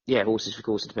different, horses for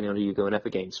courses depending on who you're going up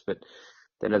against. But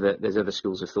then there's other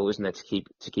schools of thought, isn't there, to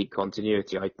keep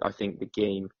continuity. I think the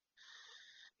game,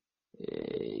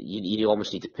 you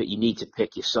almost need to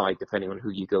pick your side depending on who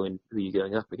you're going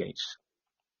up against.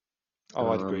 Oh,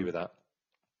 I'd agree with that.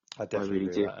 I definitely really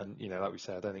agree do. with that. And like we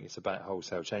say, I don't think it's about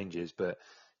wholesale changes, but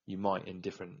you might in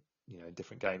different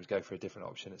games go for a different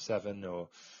option at 7 or.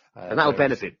 And that'll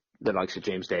benefit the likes of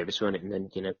James Davis, won't it? And then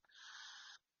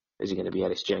is he going to be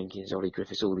Ellis Jenkins, Ollie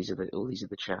Griffiths, all these other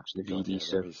chaps, the VD?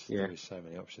 So there is so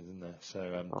many options, isn't there?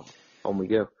 So on we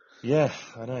go. Yeah,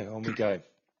 I know. On we go.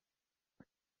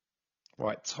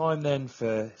 Right, time then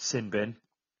for Sin Bin,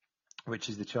 which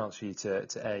is the chance for you to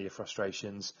air your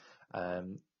frustrations.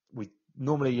 We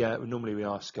normally we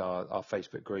ask our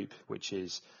Facebook group, which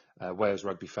is Wales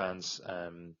rugby fans,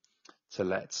 to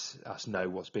let us know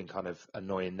what's been kind of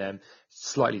annoying them.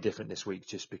 Slightly different this week,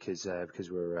 just because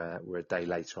we're a day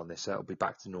later on this, so it'll be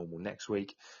back to normal next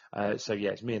week. So yeah,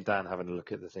 it's me and Dan having a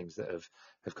look at the things that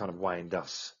have kind of wound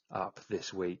us up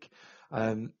this week.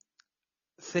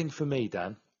 Thing for me,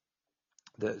 Dan,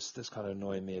 that's kind of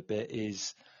annoying me a bit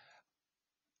is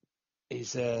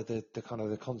the kind of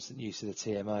the constant use of the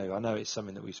TMO. I know it's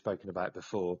something that we've spoken about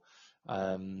before,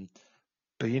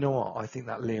 but you know what? I think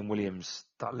that Liam Williams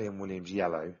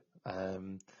yellow,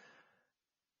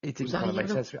 it didn't kind of make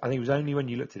sense. I think it was only when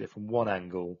you looked at it from one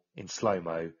angle in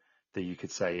slow-mo that you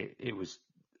could say it was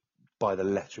by the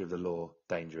letter of the law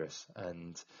dangerous.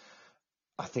 And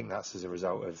I think that's as a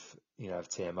result of of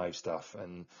TMO stuff.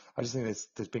 And I just think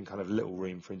there's been kind of little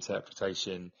room for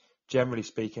interpretation. Generally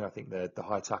speaking, I think the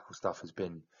high tackle stuff has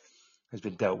been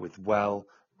dealt with well,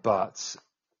 but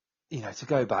to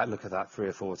go back, look at that 3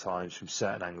 or 4 times from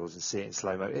certain angles and see it in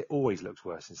slow-mo, it always looks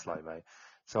worse in slow-mo.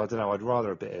 So I don't know. I'd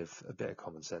rather a bit of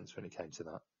common sense when it came to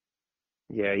that.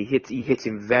 Yeah, he hit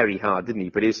him very hard, didn't he?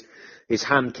 But his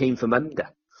hand came from under.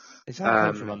 His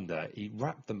hand came from under. He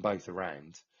wrapped them both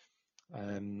around.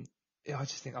 I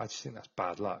just think that's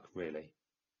bad luck, really.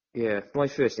 Yeah, my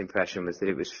first impression was that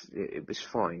it was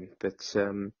fine, but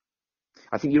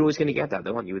I think you're always going to get that,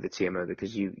 though, aren't you, with the TMO,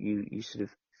 because you sort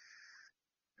of,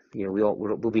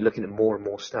 we'll be looking at more and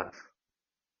more stuff.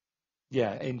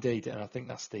 Yeah, indeed, and I think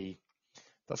that's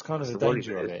kind of the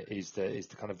danger of it is the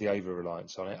kind of the over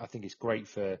reliance on it. I think it's great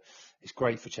for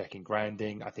checking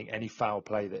grounding. I think any foul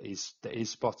play that is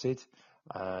spotted,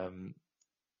 and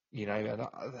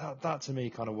that to me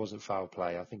kind of wasn't foul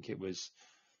play. I think it was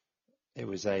a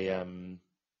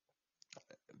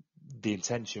the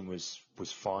intention was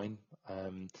fine.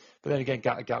 But then again,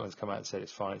 Gatland's come out and said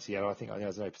it's fine. It's yellow. I don't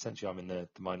know. Potentially, I'm in the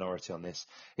minority on this.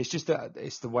 It's just that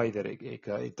it's the way that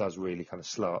it does really kind of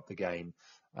slow up the game.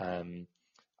 And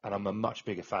I'm a much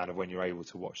bigger fan of when you're able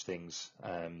to watch things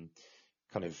kind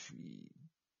of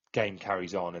game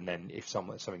carries on, and then if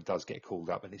something does get called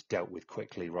up and it's dealt with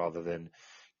quickly, rather than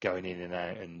going in and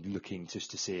out and looking just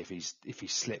to see if he's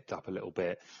slipped up a little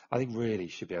bit. I think really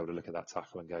should be able to look at that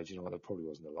tackle and go, do you know what, there probably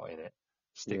wasn't a lot in it.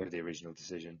 Stick with the original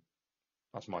decision.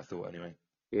 That's my thought anyway.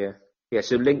 Yeah. Yeah,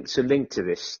 so linked to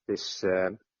this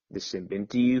Sin Bin,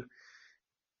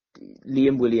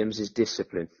 Liam Williams'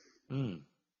 discipline.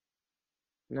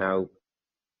 Now,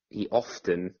 he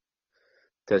often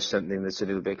does something that's a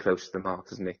little bit close to the mark,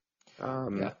 doesn't he?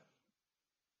 Yeah.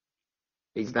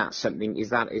 Is that something?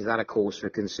 Is that a cause for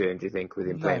concern? Do you think with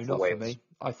him playing for Wales? No, not for me.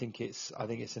 I think it's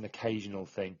an occasional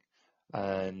thing,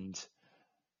 and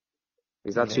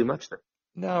is that too much then?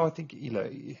 No, I think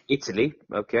Italy.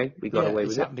 Okay, we got away with it.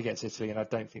 It's happened against Italy, and I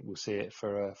don't think we'll see it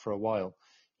for a while.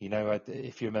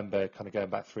 If you remember, kind of going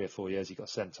back 3 or 4 years, he got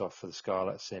sent off for the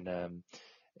Scarlets in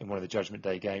one of the Judgment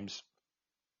Day games,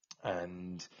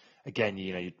 and again,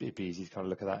 it'd be easy to kind of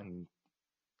look at that and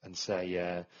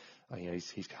say, he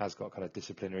has got kind of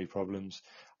disciplinary problems.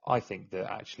 I think that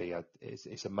actually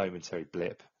it's a momentary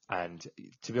blip, and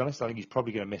to be honest, I think he's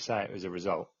probably going to miss out as a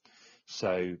result.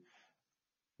 So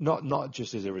not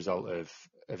just as a result of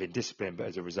indiscipline, but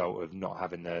as a result of not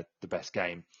having the best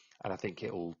game. And I think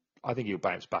he'll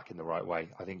bounce back in the right way.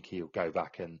 I think he'll go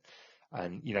back and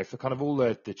for kind of all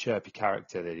the chirpy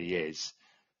character that he is,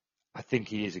 I think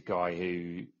he is a guy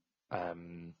who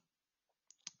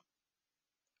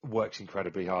works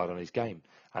incredibly hard on his game,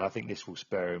 and I think this will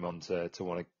spur him on to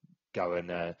want to go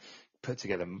and put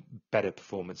together better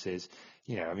performances.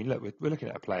 Look, we're looking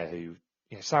at a player who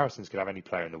Saracens could have any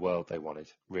player in the world they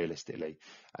wanted, realistically,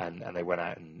 and they went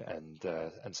out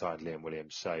and signed Liam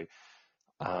Williams. So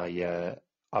I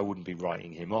wouldn't be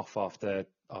writing him off after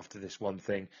this one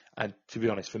thing. And to be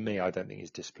honest, for me, I don't think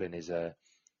his discipline is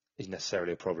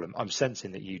necessarily a problem. I'm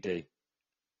sensing that you do.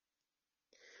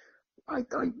 I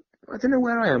don't know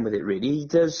where I am with it really. He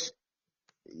does.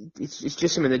 It's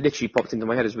just something that literally popped into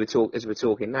my head as we're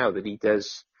talking now, that he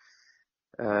does.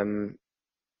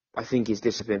 I think his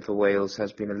discipline for Wales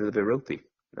has been a little bit ropey,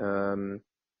 and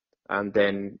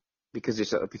then because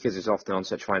it's often on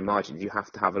such fine margins, you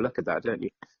have to have a look at that, don't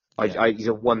you? Yeah. He's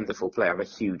a wonderful player. I'm a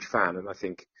huge fan, and I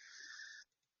think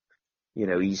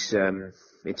he's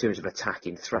in terms of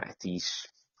attacking threat,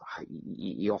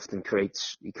 he often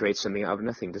creates something out of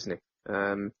nothing, doesn't he?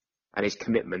 And his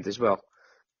commitment as well.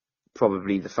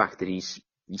 Probably the fact that he's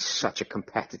such a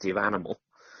competitive animal.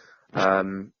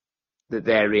 That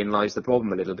therein lies the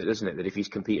problem a little bit, isn't it? That if he's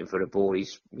competing for a ball,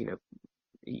 he's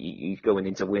going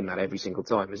in to win that every single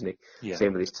time, isn't he? Yeah.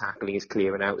 Same with his tackling, his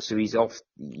clearing out. So he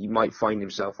might find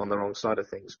himself on the wrong side of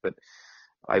things. But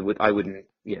I wouldn't,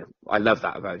 I love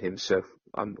that about him. So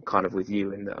I'm kind of with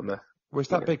you in that Well, it's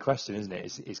that big question, isn't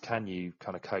it? Is can you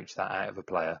kind of coach that out of a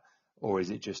player, or is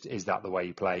that the way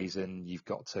he plays, and you've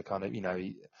got to kind of,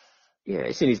 Yeah,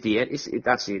 it's in his DNA.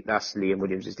 That's Liam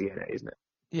Williams' DNA, isn't it?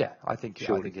 Yeah, I think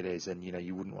Surely. it is, and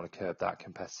you wouldn't want to curb that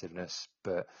competitiveness,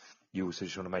 but you also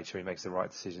just want to make sure he makes the right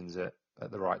decisions at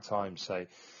the right time. So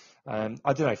I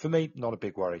don't know. For me, not a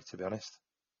big worry, to be honest.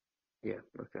 Yeah.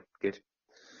 Okay. Good.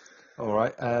 All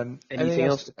right. Anything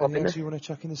else to pop in anything else there? you want to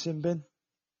chuck in the sin bin?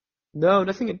 No,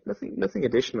 nothing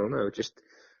additional. No, just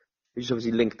we just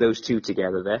obviously link those two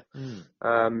together there.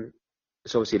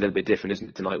 It's obviously a little bit different, isn't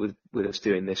it, tonight with us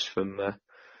doing this from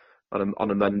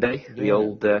on a Monday, Yeah.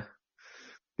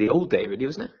 the old day, really,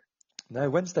 wasn't it? No,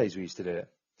 Wednesdays we used to do it.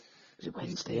 Was it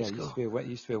Wednesdays? Yeah, it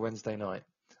used to be a Wednesday night.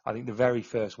 I think the very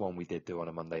first one we did do on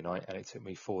a Monday night, and it took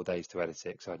me 4 days to edit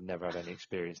it, so I'd never had any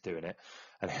experience doing it,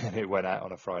 and it went out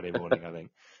on a Friday morning, I think.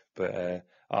 But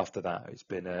after that, it's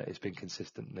been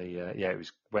consistently, it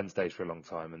was Wednesdays for a long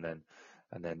time, and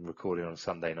then recording on a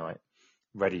Sunday night,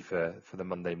 ready for the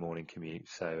Monday morning commute.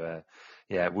 So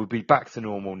we'll be back to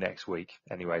normal next week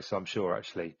anyway. So I'm sure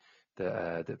actually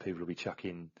that people will be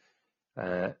chucking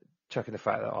the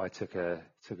fact that I took a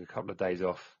couple of days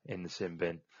off in the sin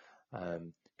bin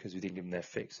because we didn't give them their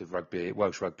fix of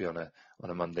Welsh rugby on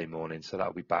a Monday morning. So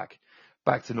that'll be back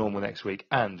to normal next week.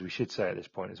 And we should say at this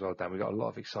point as well, Dan, we've got a lot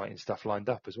of exciting stuff lined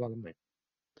up as well, haven't we?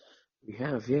 We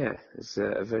have, yeah. It's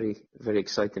a very, very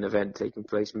exciting event taking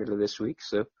place middle of this week.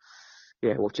 So,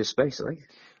 yeah, watch this space, I think.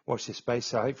 Watch this space.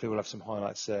 So hopefully we'll have some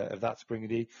highlights of that to bring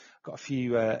with you. Got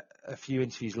a few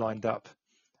interviews lined up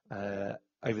over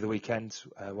the weekend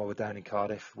while we're down in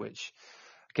Cardiff, which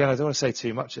again I don't want to say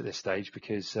too much at this stage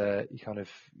because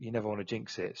you never want to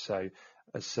jinx it. So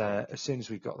as soon as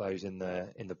we've got those in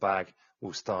the bag,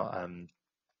 we'll start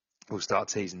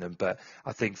teasing them. But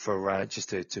I think for just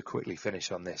to quickly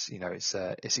finish on this,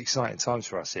 it's exciting times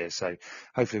for us here. So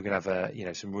hopefully we can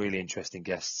have some really interesting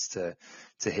guests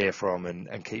to hear from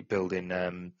and keep building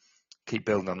on that.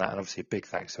 And obviously a big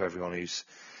thanks to everyone who's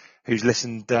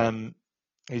listened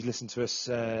to us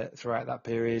throughout that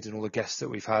period and all the guests that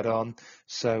we've had on.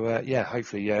 So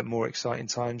hopefully more exciting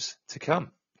times to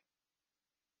come.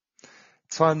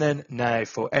 Time then now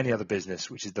for any other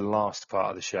business, which is the last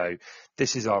part of the show.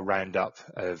 This is our roundup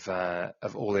of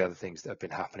all the other things that have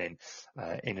been happening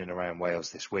in and around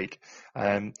Wales this week.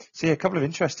 A couple of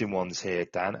interesting ones here,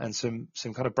 Dan, and some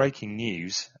kind of breaking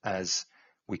news as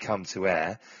we come to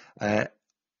air.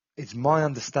 It's my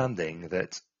understanding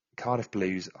that Cardiff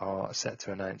Blues are set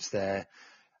to announce their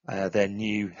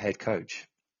new head coach.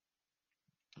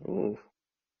 Oh.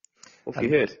 What have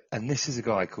you heard? And this is a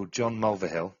guy called John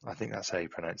Mulvihill. I think that's how you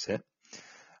pronounce it.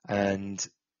 And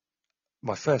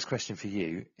my first question for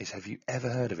you is, have you ever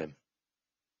heard of him?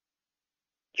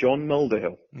 John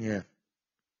Mulvihill? Yeah.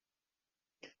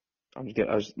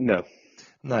 No.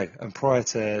 No, and prior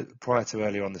to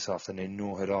earlier on this afternoon,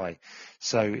 nor had I.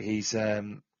 So he's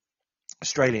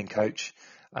Australian coach.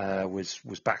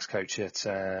 Was backs coach at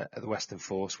the Western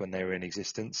Force when they were in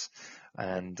existence,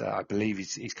 and I believe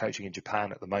he's coaching in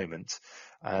Japan at the moment,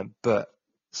 but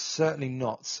certainly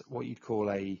not what you'd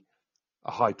call a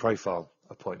high profile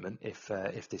appointment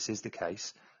if this is the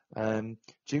case. Do you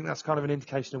think that's kind of an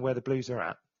indication of where the Blues are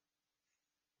at?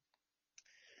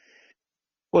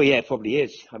 Well, yeah, it probably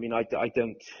is. I mean, I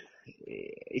don't.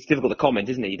 It's difficult to comment,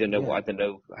 isn't it? You don't know Yeah. I don't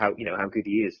know how good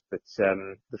he is, but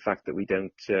the fact that we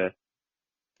don't.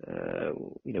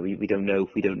 We don't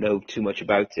know too much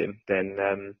about him,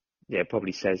 then it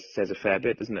probably says a fair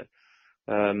bit, doesn't it?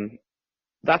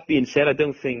 that being said, I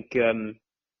don't think it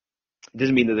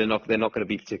doesn't mean that they're not going to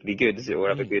be particularly good, is it, or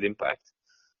have a Mm. good impact.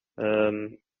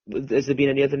 Um, has there been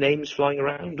any other names flying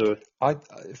around or I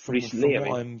recently?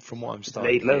 I mean, from what I'm it's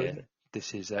starting laid to low, isn't hear, it?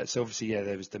 this is so obviously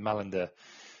there was the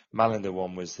Malander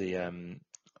one was the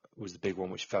big one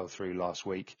which fell through last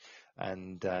week, Yeah,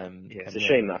 it's and a yeah,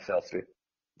 shame that fell through.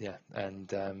 yeah, and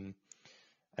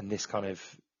this kind of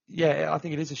yeah, I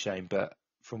think it is a shame, but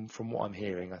from what I'm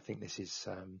hearing, I think this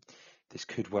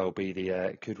could well be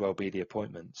the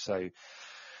appointment. So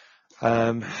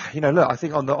look, I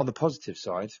think on the positive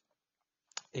side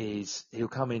is he'll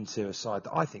come into a side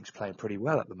that I think is playing pretty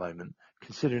well at the moment,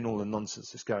 considering all the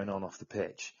nonsense that's going on off the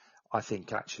pitch. I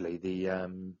think actually the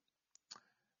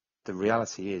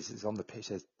reality is on the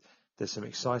pitch. There's some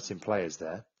exciting players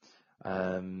there.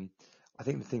 Um, I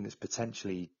think the thing that's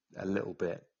potentially a little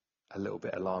bit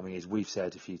alarming is we've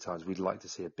said a few times we'd like to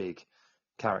see a big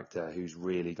character who's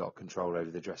really got control over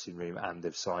the dressing room and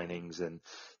of signings, and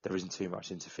there isn't too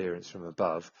much interference from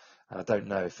above. And I don't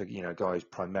know if a guy who's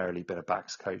primarily been a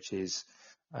backs coach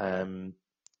um,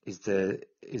 is the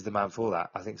man for that.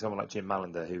 I think someone like Jim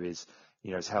Malander, who is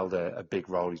has held a big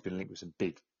role, he's been linked with some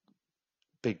big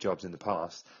jobs in the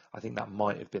past. I think that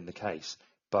might have been the case,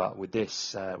 but with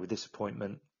this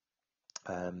appointment,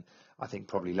 I think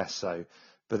probably less so.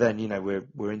 But then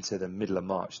we're into the middle of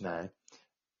March now.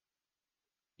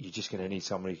 You're just going to need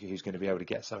somebody who's going to be able to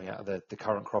get something out of the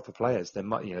current crop of players.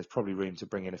 There's probably room to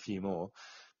bring in a few more,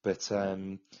 but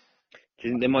Do you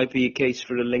think there might be a case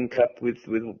for a link up with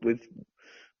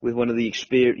one of the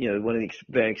one of the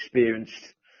very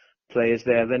experienced players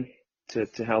there then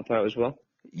to help out as well?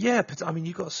 yeah, but I mean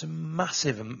you've got some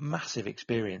massive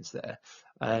experience there,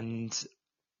 and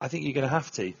I think you're going to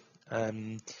have to. I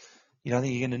think you're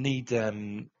going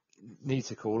to need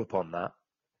to call upon that.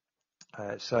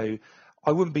 So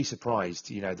I wouldn't be surprised,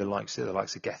 the likes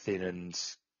of Gethin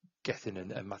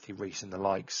and Matthew Rees and the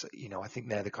likes. I think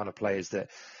they're the kind of players that,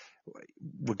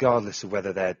 regardless of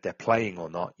whether they're playing or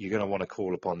not, you're going to want to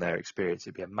call upon their experience.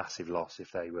 It'd be a massive loss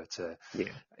if they were to, Yeah.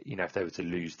 if they were to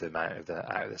lose them out of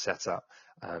the setup.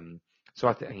 So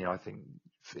I think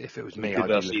if it was You me, could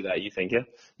well see that, you think, yeah?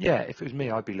 yeah, if it was me,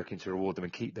 I'd be looking to reward them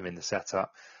and keep them in the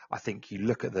setup. I think you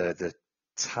look at the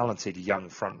talented young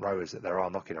front rowers that there are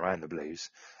knocking around the Blues.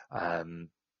 Um,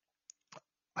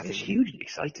 I It's think hugely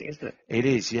exciting, isn't it? it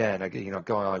is, yeah. And a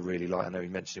guy I really like, I know we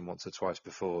mentioned him once or twice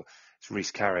before. It's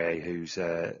Rhys Carrier, who's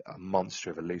a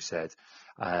monster of a loose head.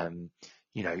 Um,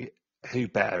 you know, who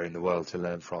better in the world to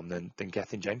learn from than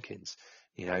Gethin Jenkins?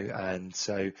 And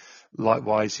so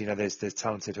likewise, there's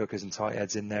talented hookers and tight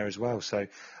heads in there as well. So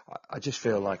I just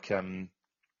feel like it'd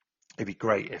be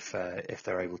great if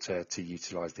they're able to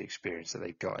utilise the experience that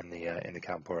they've got in the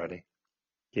camp already.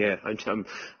 Yeah,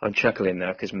 I'm chuckling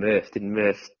now because didn't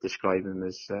Murph describe him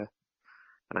as an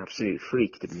absolute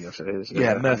freak, didn't he? Also, as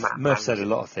Yeah, a Murph madman. said a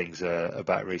lot of things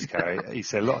about Rhys Carey. He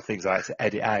said a lot of things I had to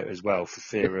edit out as well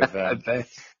I bet.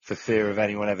 for fear of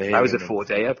anyone ever That was a hearing them.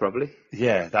 4-dayer, probably.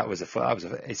 Yeah,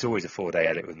 it's always a 4 day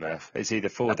edit with Murph. It's either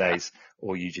 4 days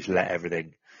or you just let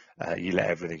everything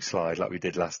slide like we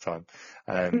did last time.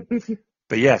 Um,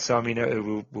 but yeah, so I mean,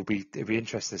 it'll be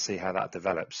interesting to see how that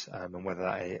develops and whether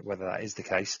that is the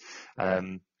case.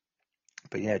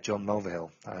 But yeah, John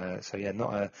Mulvihill. So yeah,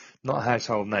 not a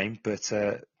household name, but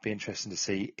be interesting to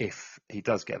see if he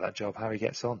does get that job, how he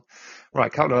gets on. Right, a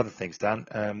couple of other things, Dan.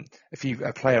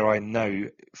 A player I know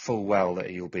full well that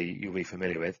you'll be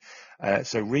familiar with.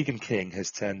 So Regan King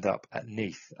has turned up at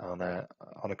Neath on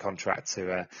a contract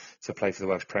to play for the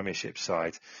Welsh Premiership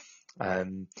side.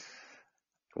 Um,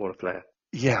 What a player.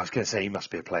 yeah, I was going to say he must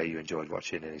be a player you enjoyed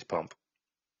watching in his pomp.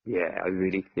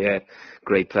 Yeah,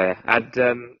 great player. Had,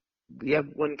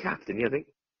 one cap, didn't he, I think?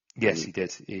 Yes, he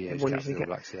did. He was One captain usually of the All cap.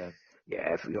 Blacks. Yeah.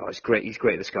 Yeah, he's great. He's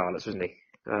great at the Scarlets, wasn't he?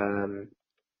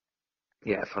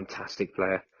 Yeah, fantastic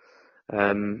player.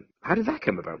 How did that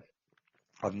come about?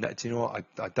 Do you know what?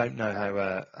 I don't know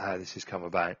how this has come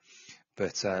about,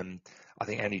 but I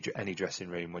think any dressing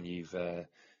room when you're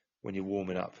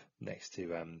warming up next to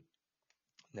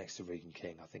Regan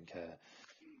King, I think I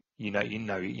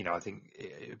think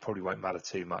it probably won't matter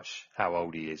too much how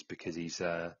old he is because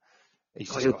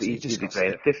Oh, he'll be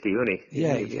playing at 50, won't he?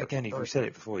 yeah. He'll be Again, absolutely if we fine. said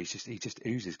it before, he just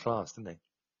oozes class, doesn't he?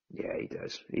 Yeah, he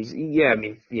does. I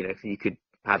mean, you could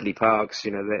Hadley Parks,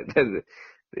 they're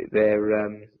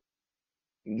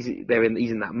he's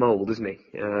in that mould, isn't he?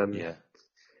 Yeah,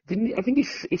 Didn't he, I think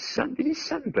his son play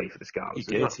for the he Scarlets as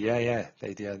did. well? Yeah.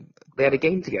 They did. They had a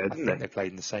game together, I didn't think they? they played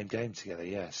in the same game together.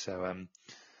 Yeah. So I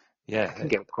yeah.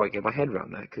 couldn't quite get my head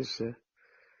around that because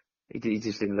he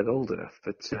just didn't look old enough.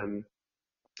 But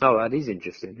oh, that is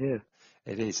interesting. Yeah.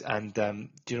 It is, and do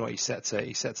you know what he set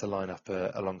to line up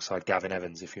alongside Gavin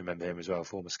Evans, if you remember him as well,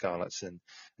 former Scarlets and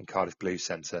Cardiff Blues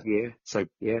centre. Yeah, So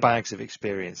yeah. bags of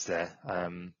experience there.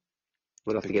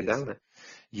 We'll have to get Because down there.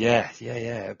 yeah,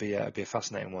 it'd be a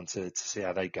fascinating one to see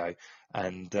how they go,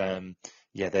 and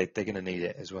yeah, they're going to need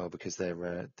it as well because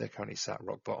they're currently sat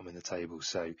rock bottom in the table.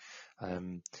 So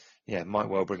yeah, might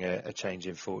well bring a change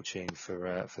in fortune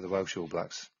for the Welsh All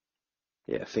Blacks.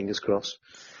 Yeah, fingers crossed.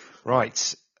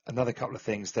 Right. Another couple of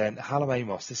things then. Hallam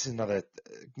Amos, this is another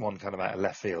one kind of out of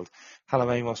left field.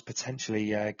 Hallam Amos potentially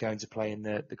going to play in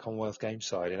the Commonwealth Games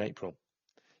side in April.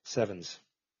 Sevens.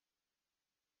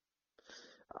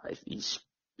 He's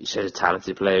such a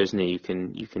talented player, isn't he?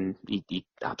 He'd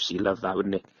absolutely love that,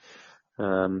 wouldn't he?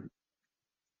 I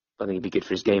think it'd be good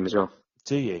for his game as well.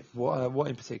 Do you? What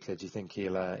in particular do you think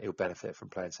he'll benefit from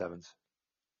playing sevens?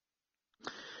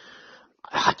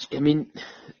 I mean,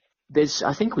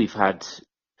 I think we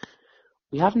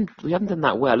haven't done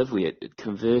that well, have we, at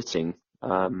converting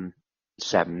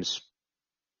sevens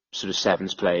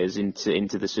players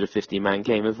into the sort of 50-man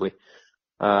game, have we?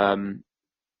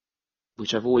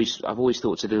 Which I've always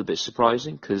thought is a little bit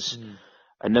surprising because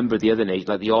a number of the other nations,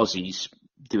 like the Aussies,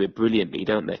 do it brilliantly,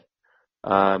 don't they?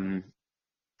 But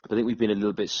I think we've been a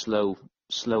little bit slow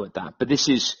at that. But this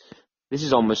is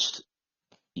almost,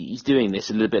 he's doing this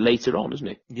a little bit later on, isn't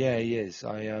he? Yeah, he is.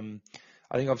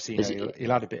 I think obviously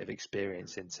he'll add a bit of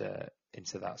experience into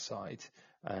that side.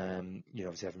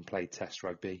 Obviously having played Test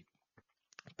rugby,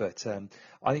 but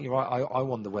I think you're right. I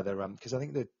wonder whether because I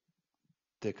think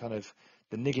the kind of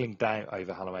the niggling doubt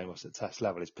over Hallam Amos at Test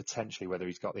level is potentially whether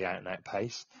he's got the out and out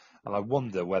pace, and I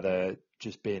wonder whether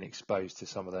just being exposed to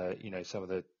some of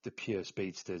the pure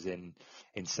speedsters in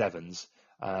sevens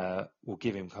will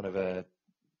give him kind of a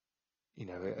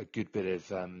good bit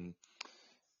of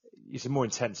it's a more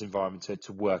intense environment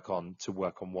to work on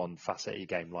one facet of your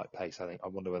game like pace. I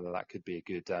wonder whether that could be a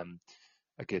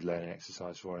good learning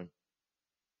exercise for him.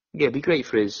 Yeah, it'd be great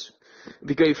for his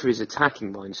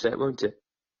attacking mindset, won't it?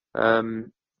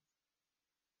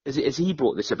 Has he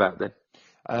brought this about then?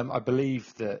 I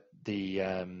believe that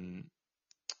the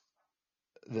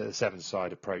Sevens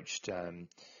side approached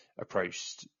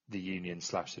the Union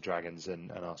 / the Dragons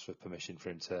and asked for permission for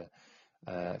him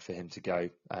to go,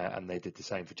 and they did the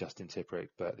same for Justin Tipuric,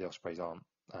 but the Ospreys don't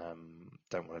want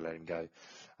to let him go.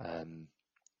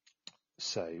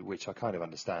 So, which I kind of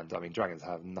understand. I mean, Dragons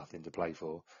have nothing to play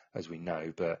for, as we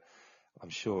know, but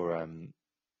I'm sure, I'm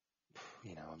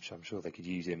sure they could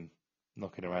use him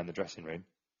knocking around the dressing room.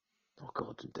 Oh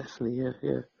God, definitely,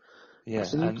 yeah. Yeah,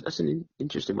 that's an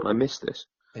interesting one. I missed this.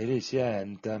 It is, yeah.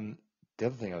 And the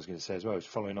other thing I was going to say as well is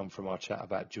following on from our chat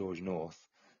about George North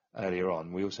earlier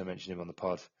on. We also mentioned him on the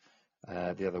pod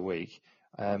the other week.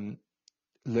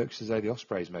 Looks as though the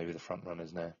Ospreys may be the front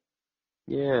runners now.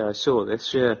 Yeah, I saw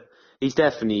this. Yeah, he's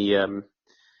definitely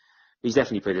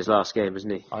played his last game,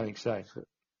 hasn't he? I think so.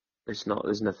 There's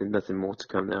nothing more to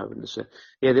come now.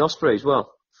 Yeah, the Ospreys.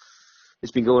 Well,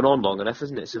 it's been going on long enough,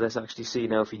 hasn't it? So let's actually see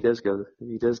now if he does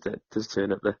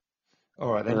turn up there.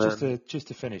 All right, then just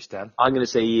to finish, Dan. I'm going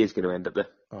to say he is going to end up there.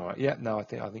 All right, yeah, no, I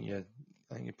think you're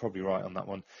probably right on that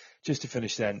one. Just to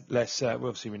finish, then let's.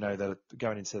 Obviously, we know that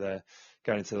going into the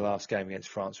last game against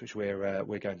France, which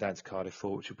we're going down to Cardiff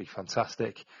for, which will be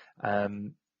fantastic.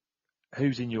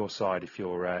 Who's in your side if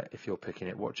you're picking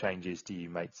it? What changes do you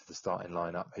make to the starting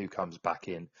lineup? Who comes back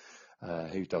in?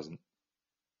 Who doesn't?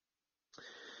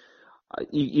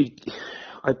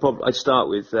 I'd start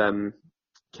with Ken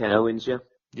Owens, yeah.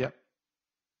 Yep.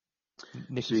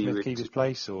 Nicky Smith keep his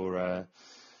place, or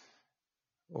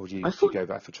do you go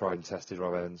back for tried and tested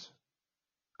Rob Evans?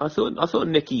 I thought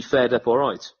Nicky fared up all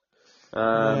right.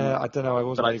 Yeah, I don't know. I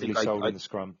wasn't overly sold in the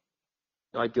scrum.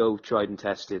 I'd go tried and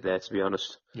tested there, to be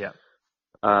honest. Yeah.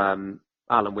 Alan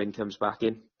Wynne comes back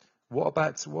in. What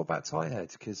about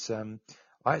Tighthead? Because I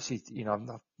actually,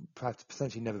 I've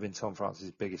potentially never been Tom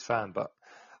Francis' biggest fan, but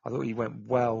I thought he went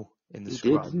well in the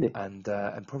scrum and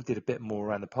probably did a bit more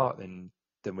around the park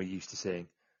than we're used to seeing.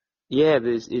 Yeah,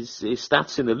 his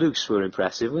stats in the Lukes were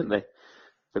impressive, weren't they,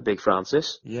 for Big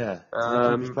Francis? Yeah. Does he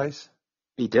keep his place?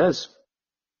 He does.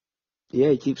 Yeah,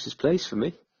 he keeps his place for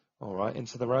me. All right,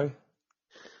 into the row.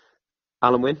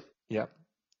 Alan Wynne. Yeah.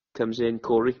 Comes in,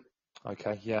 Corey.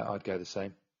 Okay, yeah, I'd go the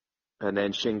same. And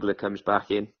then Shingler comes back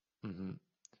in. Mm-hmm.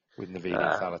 With Navidi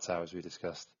and Faletau, as we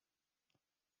discussed.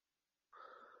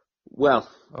 Well,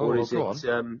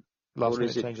 Last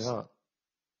minute change of heart.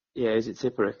 Yeah, is it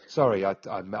Tipuric? Sorry, I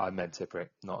meant Tipuric,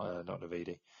 not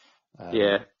Navidi.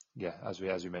 Yeah, as we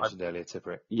mentioned earlier,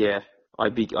 Tipuric. Yeah, I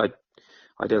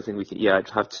don't think we can. Yeah, I'd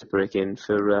have Tipuric in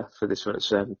for this one at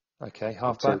 7. Okay,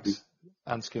 half backs.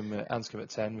 Anscombe at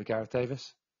 10 with Gareth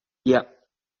Davis. Yeah,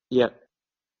 yeah.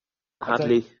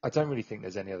 Hadley. I don't really think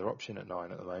there's any other option at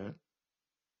 9 at the moment.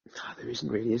 Oh, there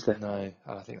isn't really, is there? No, and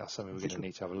I think that's something we're going to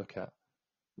need to have a look at.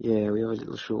 Yeah, we are a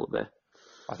little short there.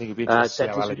 I think it'd be interesting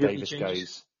to see how Centres, Aled would you have any Davis changes?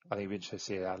 goes. I think it'd be interesting to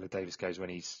see how Aled Davis goes when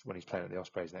he's playing at the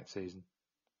Ospreys next season.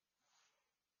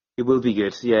 It will be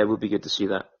good. Yeah, it will be good to see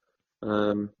that.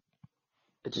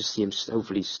 I just see him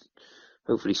hopefully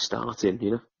starting,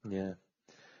 you know. Yeah.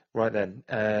 Right then,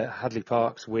 Hadley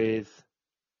Parks with.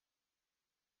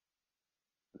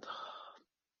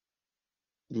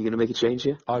 You going to make a change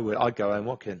here? I'd go Owen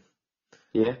Watkin.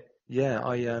 Yeah. Yeah,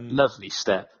 Lovely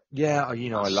step. Yeah, I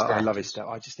love his step. step.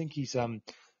 I just think he's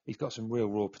got some real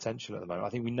raw potential at the moment. I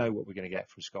think we know what we're going to get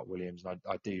from Scott Williams, and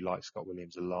I do like Scott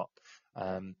Williams a lot.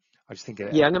 I just think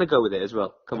I'm going to go with it as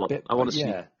well. Come on, I want to see.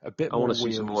 A bit I more want to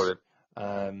wheels, see some more of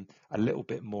it. A little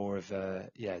bit more of that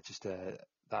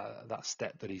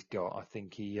step that he's got. I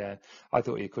think I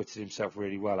thought he acquitted himself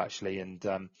really well actually, and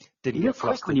didn't He get looked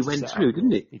quick flustered when he to went set through, up.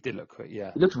 didn't he? He did look quick,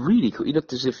 yeah. He looked really quick. He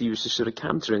looked as if he was just sort of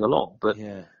cantering along, but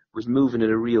was moving at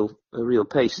a real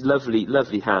pace.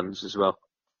 Lovely hands as well.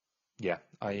 Yeah,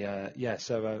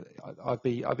 So I'd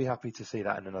be happy to see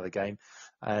that in another game,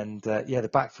 and the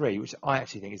back three, which I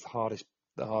actually think is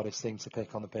the hardest thing to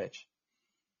pick on the pitch.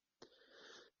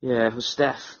 Yeah, it was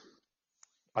Steph.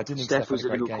 I didn't think Steph was a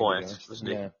little game, quiet, wasn't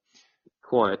he? Yeah,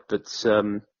 quiet, but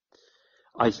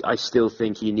I still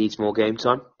think he needs more game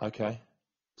time. Okay.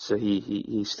 So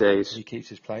he stays. He keeps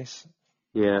his place.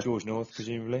 Yeah. George North,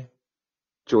 presumably.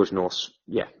 George North,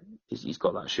 yeah, he's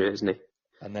got that shirt, isn't he?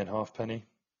 And then Halfpenny.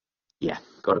 Yeah,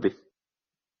 got to be.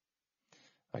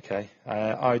 Okay,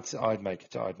 I'd make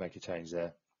a change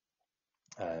there.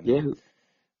 Yeah.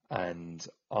 And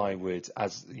I would,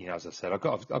 as I said, I've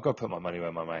got to put my money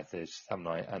where my mouth is, haven't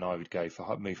I? And I would go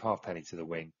for move Halfpenny to the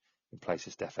wing in place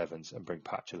of Steph Evans and bring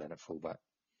Patchell in at fullback.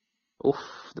 Oof,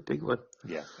 the big one.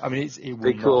 Yeah, I mean it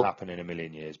will not happen in a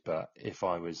million years, but if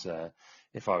I was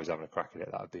having a crack at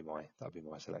it, that would be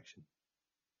my selection.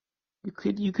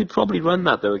 You could probably run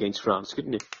that though against France,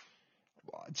 couldn't you?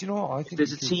 Do you know what I think?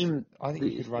 There's a team. I think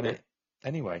you could run it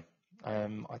anyway. I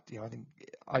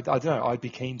don't know. I'd be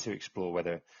keen to explore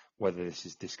whether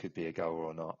this could be a goal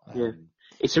or not. Yeah,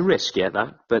 it's a risk,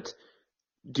 but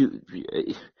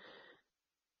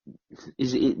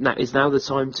is now the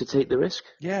time to take the risk?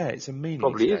 Yeah, it's a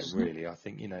meaningless game, really. I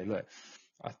think look,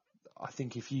 I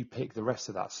think if you pick the rest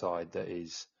of that side, that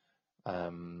is, I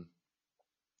mean,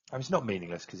 it's not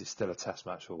meaningless because it's still a test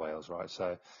match for Wales, right?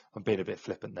 So I'm being a bit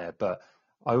flippant there, but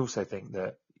I also think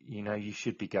that you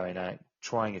should be going out,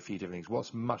 trying a few different things.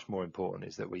 What's much more important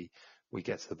is that we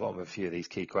get to the bottom of a few of these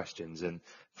key questions. And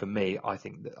for me, I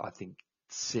think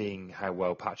seeing how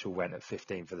well Patchell went at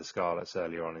 15 for the Scarlets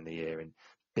earlier on in the year in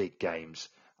big games,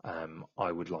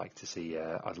 I would like to see.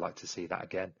 I'd like to see that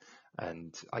again.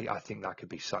 And I think that could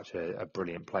be such a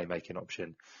brilliant playmaking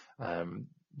option,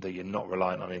 that you're not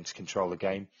reliant on him to control the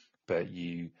game, but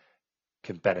you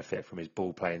can benefit from his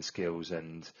ball playing skills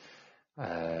and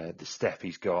the step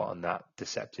he's got and that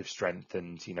deceptive strength,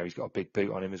 and he's got a big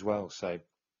boot on him as well. So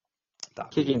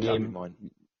that'd be mine.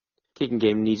 Kicking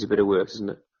game needs a bit of work, doesn't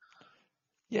it?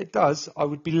 Yeah, it does. I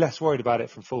would be less worried about it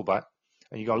from fullback,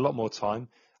 and you got a lot more time.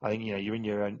 I think you're in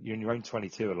your own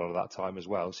 22 a lot of that time as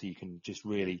well, so you can just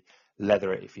really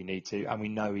leather it if you need to. And we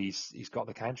know he's got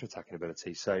the counter-attacking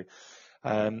ability. So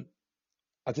I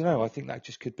don't know. I think that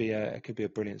just could be a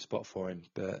brilliant spot for him,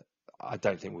 but I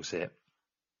don't think we'll see it.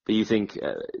 But you think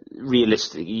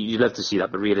realistically, you'd love to see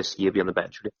that, but realistically, he'll be on the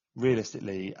bench, would he?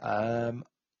 Realistically,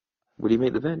 will he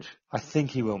make the bench? I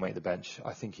think he will make the bench.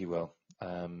 I think he will.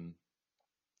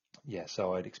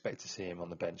 So I'd expect to see him on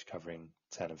the bench covering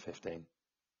 10 and 15.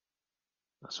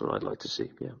 That's what I'd like to see,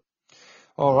 yeah.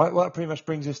 All right, well, that pretty much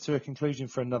brings us to a conclusion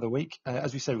for another week.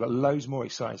 As we said, we've got loads more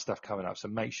exciting stuff coming up, so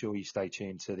make sure you stay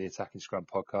tuned to the Attacking Scrum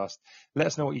podcast. Let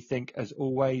us know what you think. As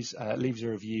always, leave us a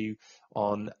review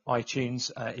on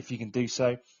iTunes if you can do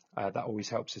so. That always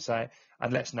helps us out.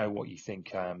 And let us know what you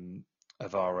think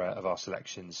of our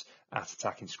selections at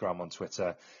Attacking Scrum on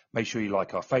Twitter. Make sure you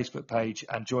like our Facebook page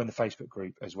and join the Facebook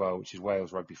group as well, which is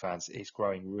Wales Rugby Fans. It's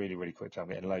growing really, really quickly. I'm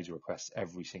getting loads of requests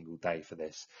every single day for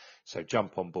this. So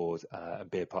jump on board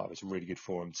and be a part of it. It's a really good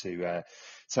forum to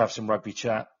have some rugby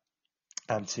chat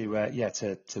and to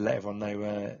let everyone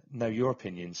know your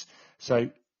opinions.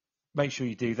 So make sure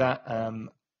you do that.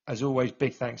 As always,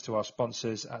 big thanks to our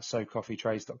sponsors at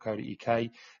socoffeetrades.co.uk.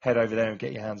 Head over there and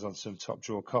get your hands on some top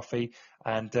drawer coffee.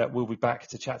 And we'll be back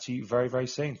to chat to you very, very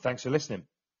soon. Thanks for listening.